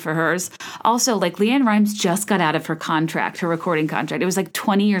Brandi for hers. Also, like LeAnn Rimes just got out of her contract, her recording contract. It was like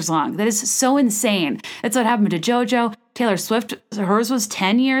 20 years long. That is so insane. That's what happened to JoJo. Taylor Swift, hers was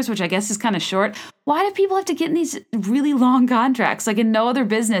 10 years, which I guess is kind of short. Why do people have to get in these really long contracts? Like in no other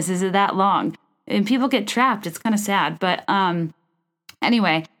business is it that long. And people get trapped. It's kind of sad. But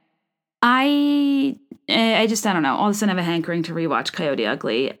anyway, I don't know. All of a sudden I have a hankering to rewatch Coyote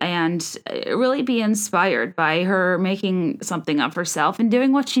Ugly and really be inspired by her making something of herself and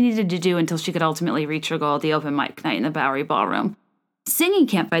doing what she needed to do until she could ultimately reach her goal at the open mic night in the Bowery Ballroom. Singing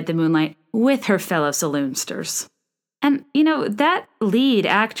Can't Fight the Moonlight with her fellow saloonsters. And, that lead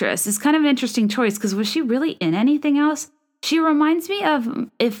actress is kind of an interesting choice because was she really in anything else? She reminds me of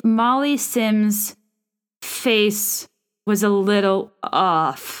if Molly Sims' face was a little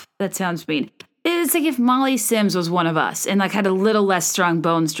off. That sounds mean. It's like if Molly Sims was one of us and like had a little less strong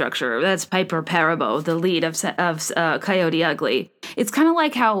bone structure. That's Piper Perabo, the lead of Coyote Ugly. It's kind of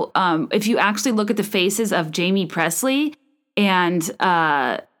like how if you actually look at the faces of Jamie Presley and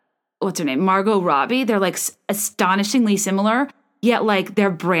what's her name, Margot Robbie, they're like astonishingly similar. Yet like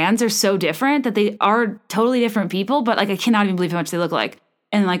their brands are so different that they are totally different people. But like I cannot even believe how much they look like.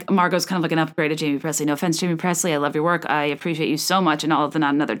 And like Margot's kind of like an upgrade of Jamie Presley. No offense, Jamie Presley. I love your work. I appreciate you so much in all of the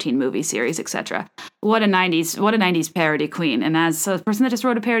Not Another Teen movie series, etc. What a 90s parody queen. And as a person that just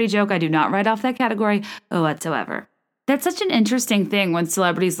wrote a parody joke, I do not write off that category whatsoever. That's such an interesting thing when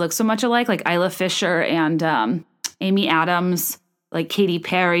celebrities look so much alike, like Isla Fisher and Amy Adams, like Katy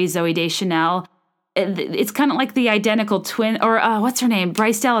Perry, Zooey Deschanel. It's kind of like the identical twin, or what's her name?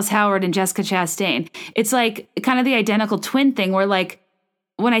 Bryce Dallas Howard and Jessica Chastain. It's like kind of the identical twin thing where like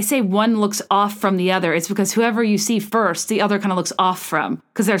when I say one looks off from the other, it's because whoever you see first, the other kind of looks off from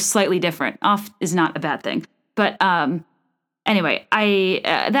because they're slightly different. Off is not a bad thing. But anyway,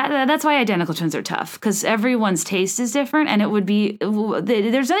 that's why identical twins are tough because everyone's taste is different, and it would be you have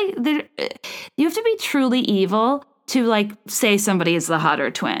to be truly evil to like say somebody is the hotter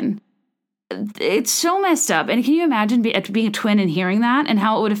twin. It's so messed up. And can you imagine being a twin and hearing that and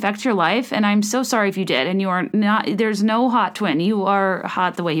how it would affect your life? And I'm so sorry if you did. And you are not, there's no hot twin. You are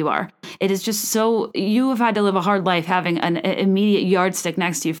hot the way you are. It is just so, you have had to live a hard life having an immediate yardstick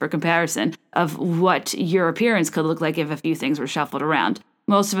next to you for comparison of what your appearance could look like if a few things were shuffled around.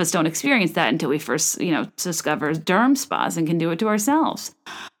 Most of us don't experience that until we first, discover derm spas and can do it to ourselves.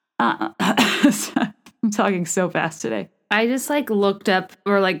 I'm talking so fast today. I just looked up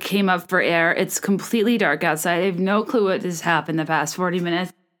or came up for air. It's completely dark outside. I have no clue what has happened the past 40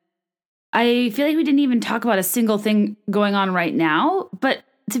 minutes. I feel like we didn't even talk about a single thing going on right now. But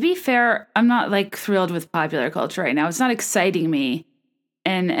to be fair, I'm not thrilled with popular culture right now. It's not exciting me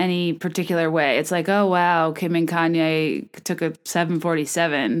in any particular way. It's oh wow, Kim and Kanye took a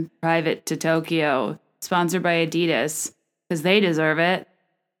 747 private to Tokyo, sponsored by Adidas, because they deserve it.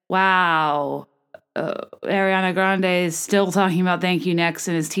 Wow. Ariana Grande is still talking about Thank You Next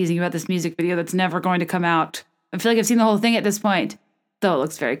and is teasing about this music video that's never going to come out. I feel like I've seen the whole thing at this point, though it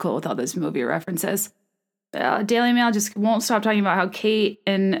looks very cool with all those movie references. Daily Mail just won't stop talking about how Kate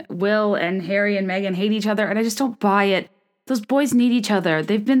and Will and Harry and Meghan hate each other, and I just don't buy it. Those boys need each other.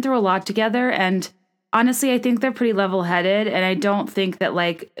 They've been through a lot together, and honestly, I think they're pretty level-headed, and I don't think that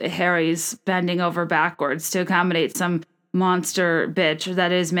Harry's bending over backwards to accommodate some monster bitch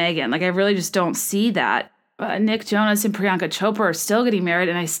that is Meghan. I really just don't see that. Nick Jonas and Priyanka Chopra are still getting married,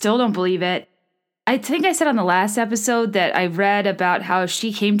 and I still don't believe it. I think I said on the last episode that I read about how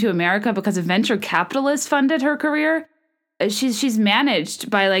she came to America because a venture capitalist funded her career. She's managed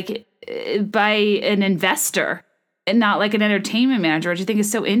by an investor and not an entertainment manager, which I think is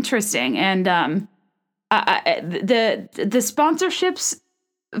so interesting. And the sponsorships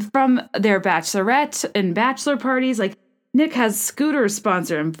from their bachelorette and bachelor parties, Nick has scooters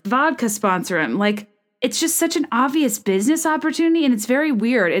sponsor him, vodka sponsor him. It's just such an obvious business opportunity, and it's very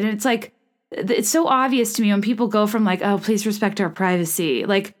weird. And it's it's so obvious to me when people go from oh, please respect our privacy.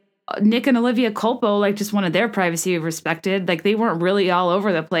 Nick and Olivia Culpo, just wanted their privacy respected. They weren't really all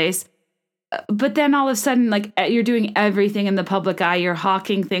over the place. But then all of a sudden, you're doing everything in the public eye. You're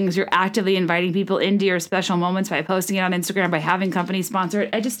hawking things. You're actively inviting people into your special moments by posting it on Instagram, by having companies sponsor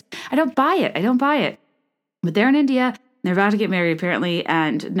it. I don't buy it. I don't buy it. But they're in India. They're about to get married, apparently,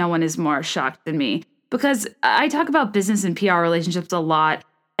 and no one is more shocked than me. Because I talk about business and PR relationships a lot.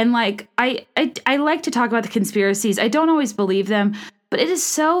 And, I like to talk about the conspiracies. I don't always believe them. But it is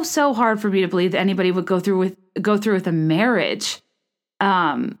so, so hard for me to believe that anybody would go through with a marriage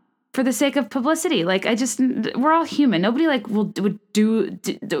for the sake of publicity. We're all human. Nobody, would do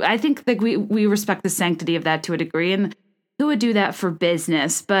I think, we respect the sanctity of that to a degree. And who would do that for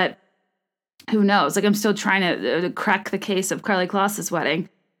business? But who knows? I'm still trying to crack the case of Karlie Kloss's wedding.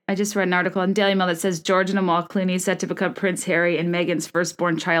 I just read an article in Daily Mail that says George and Amal Clooney is set to become Prince Harry and Meghan's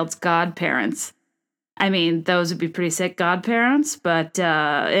firstborn child's godparents. I mean, those would be pretty sick godparents, but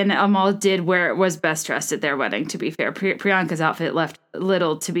and Amal did was best dressed at their wedding, to be fair. Priyanka's outfit left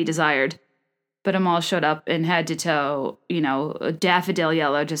little to be desired, but Amal showed up in head to toe, daffodil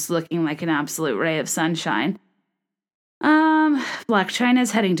yellow, just looking like an absolute ray of sunshine. Black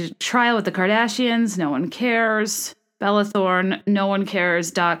China's heading to trial with the Kardashians. No one cares. Bella Thorne,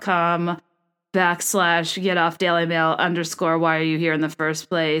 noOneCares.com /get off Daily Mail _ why are you here in the first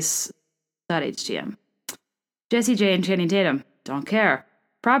place? .htm. Jessie J and Channing Tatum, don't care.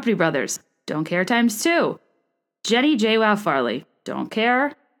 Property Brothers, don't care ×2. Jenny J. Wow Farley, don't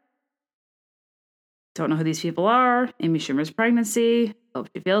care. Don't know who these people are. Amy Schumer's pregnancy, hope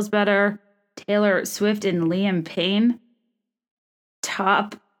she feels better. Taylor Swift and Liam Payne,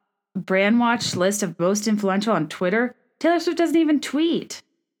 top brand watch list of most influential on Twitter. Taylor Swift doesn't even tweet.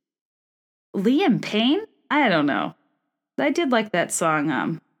 Liam Payne? I don't know. I did like that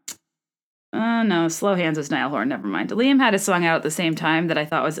song. No, Slow Hands was Niall Horan. Never mind. Liam had a song out at the same time that I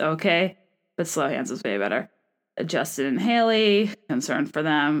thought was okay, but Slow Hands was way better. Justin and Haley, concerned for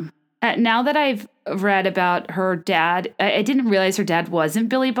them. Now that I've read about her dad, I didn't realize her dad wasn't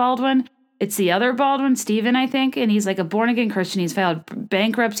Billy Baldwin. It's the other Baldwin, Stephen, I think, and he's a born-again Christian. He's filed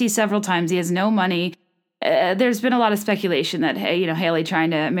bankruptcy several times. He has no money. there's been a lot of speculation that, hey, Haley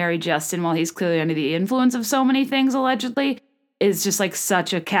trying to marry Justin while he's clearly under the influence of so many things, allegedly, is just like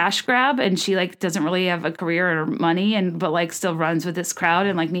such a cash grab, and she like doesn't really have a career or money, but like still runs with this crowd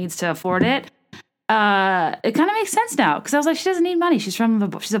and like needs to afford it. It kind of makes sense now, because I was like, she doesn't need money. She's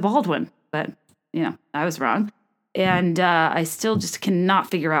a Baldwin, but I was wrong. And I still just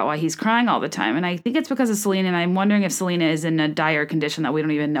cannot figure out why he's crying all the time. And I think it's because of Selena, and I'm wondering if Selena is in a dire condition that we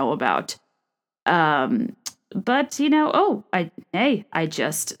don't even know about. But I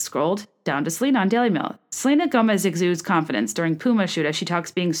just scrolled down to Selena on Daily Mail. Selena Gomez exudes confidence during Puma shoot as she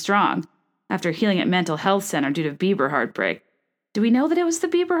talks being strong after healing at mental health center due to Bieber heartbreak. Do we know that it was the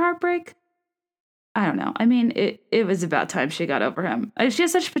Bieber heartbreak? I don't know. I mean, it was about time she got over him. She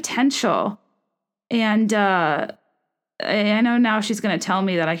has such potential. And I know now she's going to tell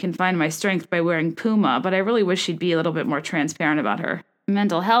me that I can find my strength by wearing Puma, but I really wish she'd be a little bit more transparent about her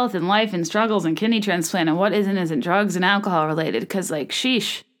mental health and life and struggles and kidney transplant and what isn't drugs and alcohol related. Because, like,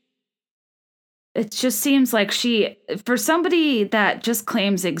 sheesh. It just seems like for somebody that just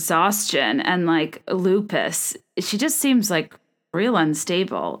claims exhaustion and, like, lupus, she just seems, like, real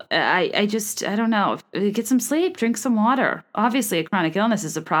unstable. I don't know. Get some sleep, drink some water. Obviously, a chronic illness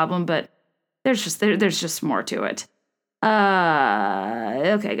is a problem, but there's just more to it.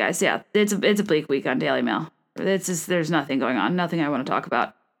 Okay, guys, yeah, it's a bleak week on Daily Mail. There's nothing going on, nothing I want to talk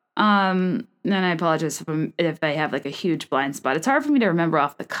about. And I apologize if I have like a huge blind spot. It's hard for me to remember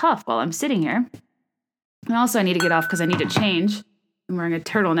off the cuff while I'm sitting here. And also, I need to get off because I need to change. I'm wearing a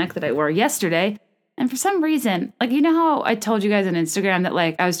turtleneck that I wore yesterday. And for some reason, like, you know how I told you guys on Instagram that,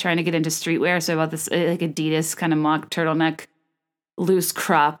 like, I was trying to get into streetwear, so I bought this, like, Adidas kind of mock turtleneck, loose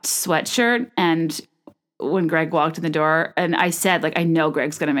cropped sweatshirt, and when Greg walked in the door, and I said, like, I know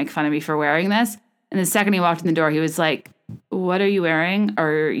Greg's going to make fun of me for wearing this, and the second he walked in the door, he was like, what are you wearing?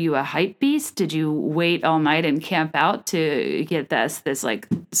 Are you a hype beast? Did you wait all night and camp out to get this like,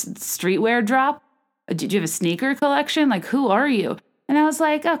 streetwear drop? Did you have a sneaker collection? Like, who are you? And I was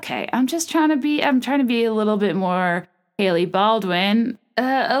like, okay, I'm trying to be a little bit more Haley Baldwin,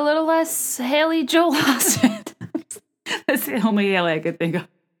 a little less Haley Joel Osment. That's the only Haley I could think of.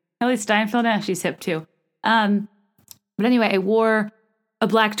 Haley Steinfeld, she's hip too. But anyway, I wore a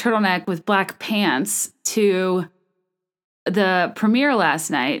black turtleneck with black pants to the premiere last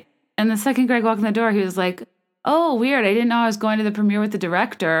night. And the second Greg walked in the door, he was like, oh, weird. I didn't know I was going to the premiere with the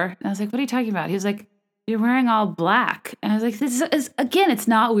director. And I was like, what are you talking about? He was like, you're wearing all black. And I was like, this is, again, it's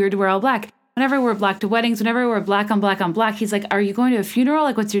not weird to wear all black. Whenever I wear black to weddings, whenever I wear black on black, he's like, are you going to a funeral?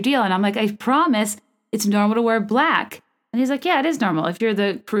 Like, what's your deal? And I'm like, I promise it's normal to wear black. And he's like, yeah, it is normal if you're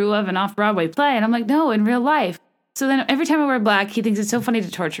the crew of an off-Broadway play. And I'm like, no, in real life. So then every time I wear black, he thinks it's so funny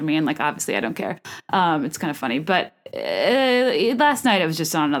to torture me. And, like, obviously I don't care. It's kind of funny. But last night it was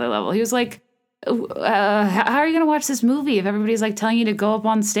just on another level. He was like, how are you going to watch this movie if everybody's, like, telling you to go up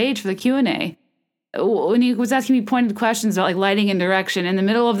on stage for the Q&A? When he was asking me pointed questions about, like, lighting and direction in the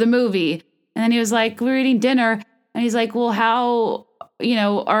middle of the movie. And then he was like, we were eating dinner. And he's like, well, how,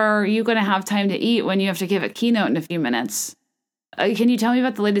 are you going to have time to eat when you have to give a keynote in a few minutes? Can you tell me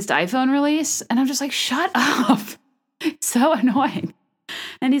about the latest iPhone release? And I'm just like, shut up. It's so annoying.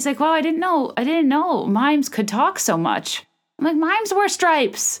 And he's like, well, I didn't know mimes could talk so much. I'm like, mimes wear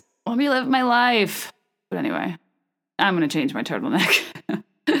stripes. Let me live my life. But anyway, I'm going to change my turtleneck.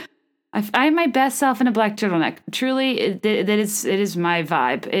 I am my best self in a black turtleneck. Truly, it is my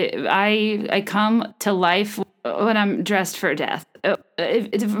vibe. I come to life when I'm dressed for death.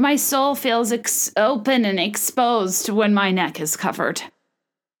 My soul feels open and exposed when my neck is covered.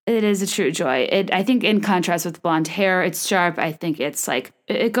 It is a true joy. I think in contrast with blonde hair, it's sharp. I think it's like,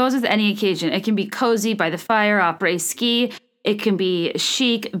 it goes with any occasion. It can be cozy by the fire, après ski. It can be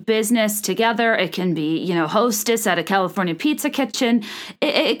chic business together. It can be, hostess at a California pizza kitchen.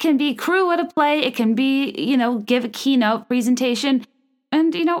 It can be crew at a play. It can be, give a keynote presentation.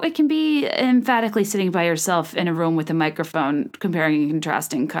 And, it can be emphatically sitting by yourself in a room with a microphone comparing and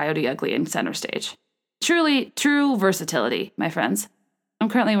contrasting Coyote Ugly and Center Stage. Truly, true versatility, my friends. I'm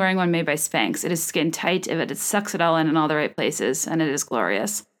currently wearing one made by Spanx. It is skin tight, but it sucks it all in all the right places, and it is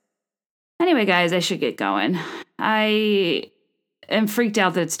glorious. Anyway, guys, I should get going. I am freaked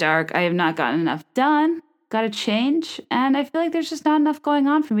out that it's dark. I have not gotten enough done. Got to change. And I feel like there's just not enough going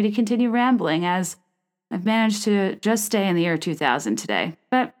on for me to continue rambling, as I've managed to just stay in the year 2000 today.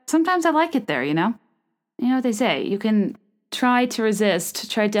 But sometimes I like it there, You know what they say. You can try to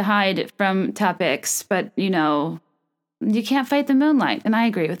resist, try to hide from topics, but, you can't fight the moonlight. And I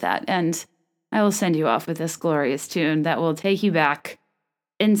agree with that. And I will send you off with this glorious tune that will take you back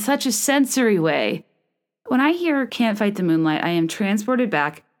in such a sensory way. When I hear Can't Fight the Moonlight, I am transported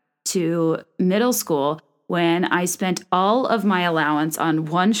back to middle school when I spent all of my allowance on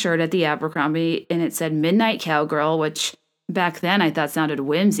one shirt at the Abercrombie, and it said Midnight Cowgirl, which back then I thought sounded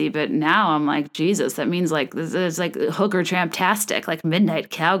whimsy, but now I'm like, Jesus, that means like, this is like hooker tramp-tastic, like Midnight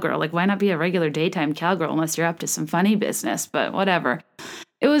Cowgirl. Like, why not be a regular daytime cowgirl unless you're up to some funny business? But whatever.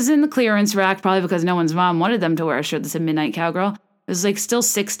 It was in the clearance rack, probably because no one's mom wanted them to wear a shirt that said Midnight Cowgirl. It was like still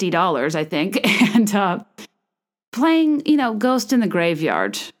 $60, I think. And playing, Ghost in the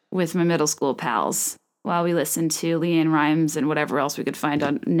Graveyard with my middle school pals while we listened to Leanne Rimes and whatever else we could find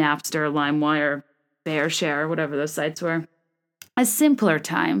on Napster, LimeWire, BearShare, whatever those sites were. A simpler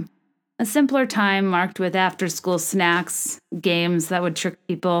time marked with after-school snacks, games that would trick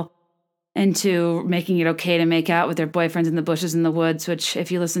people into making it okay to make out with their boyfriends in the bushes in the woods, which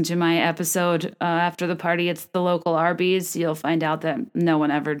if you listen to my episode after the party, it's the local Arby's, you'll find out that no one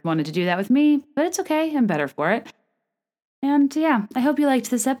ever wanted to do that with me, but it's okay. I'm better for it. And yeah, I hope you liked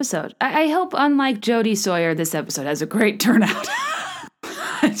this episode. I hope, unlike Jodie Sawyer, this episode has a great turnout.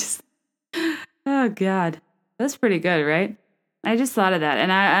 Oh God, that's pretty good, right? I just thought of that.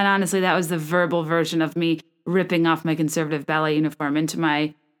 And honestly, that was the verbal version of me ripping off my conservative ballet uniform into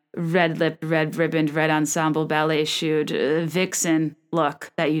my red-lipped, red-ribboned, red ensemble ballet-shoed vixen look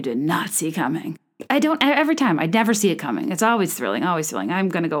that you did not see coming. Every time, I never see it coming. It's always thrilling, always thrilling. I'm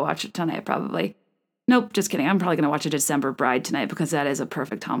going to go watch it tonight, probably. Nope, just kidding. I'm probably going to watch A December Bride tonight because that is a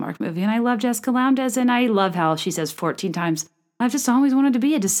perfect Hallmark movie. And I love Jessica Lowndes, and I love how she says 14 times, I've just always wanted to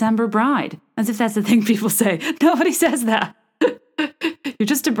be a December bride. As if that's the thing people say. Nobody says that. You're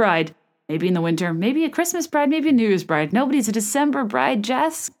just a bride. Maybe in the winter, maybe a Christmas bride, maybe a New Year's bride. Nobody's a December bride,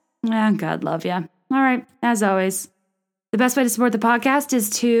 Jess. God love ya. All right, as always, the best way to support the podcast is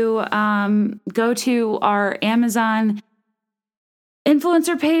to go to our Amazon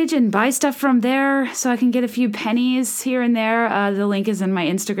influencer page and buy stuff from there so I can get a few pennies here and there. The link is in my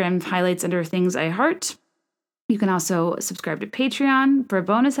Instagram highlights under Things I Heart. You can also subscribe to Patreon for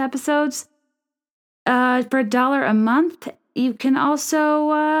bonus episodes. For $1 a month, you can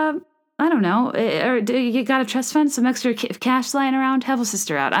also... I don't know, or you got a trust fund, some extra cash lying around, help a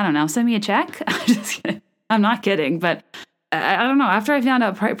sister out. I don't know, send me a check. I'm just kidding. I'm not kidding, but I don't know. After I found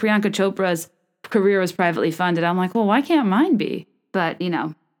out Priyanka Chopra's career was privately funded, I'm like, well, why can't mine be? But,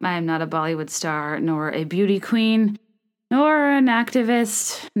 I am not a Bollywood star, nor a beauty queen, nor an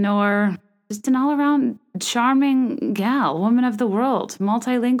activist, nor just an all-around charming gal, woman of the world,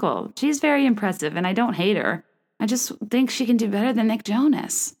 multilingual. She's very impressive, and I don't hate her. I just think she can do better than Nick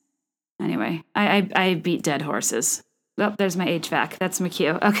Jonas. Anyway, I beat dead horses. Oh, there's my HVAC. That's my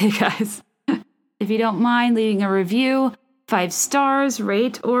cue. Okay, guys. If you don't mind leaving a review, 5 stars,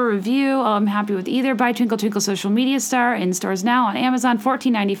 rate or review. I'm happy with either. Buy Twinkle Twinkle Social Media Star in stores now on Amazon,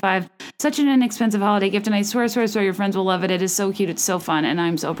 $14.95. Such an inexpensive holiday gift, and I swear your friends will love it. It is so cute. It's so fun, and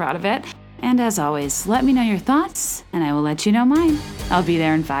I'm so proud of it. And as always, let me know your thoughts, and I will let you know mine. I'll be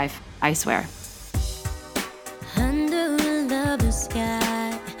there in 5. I swear. Under the sky.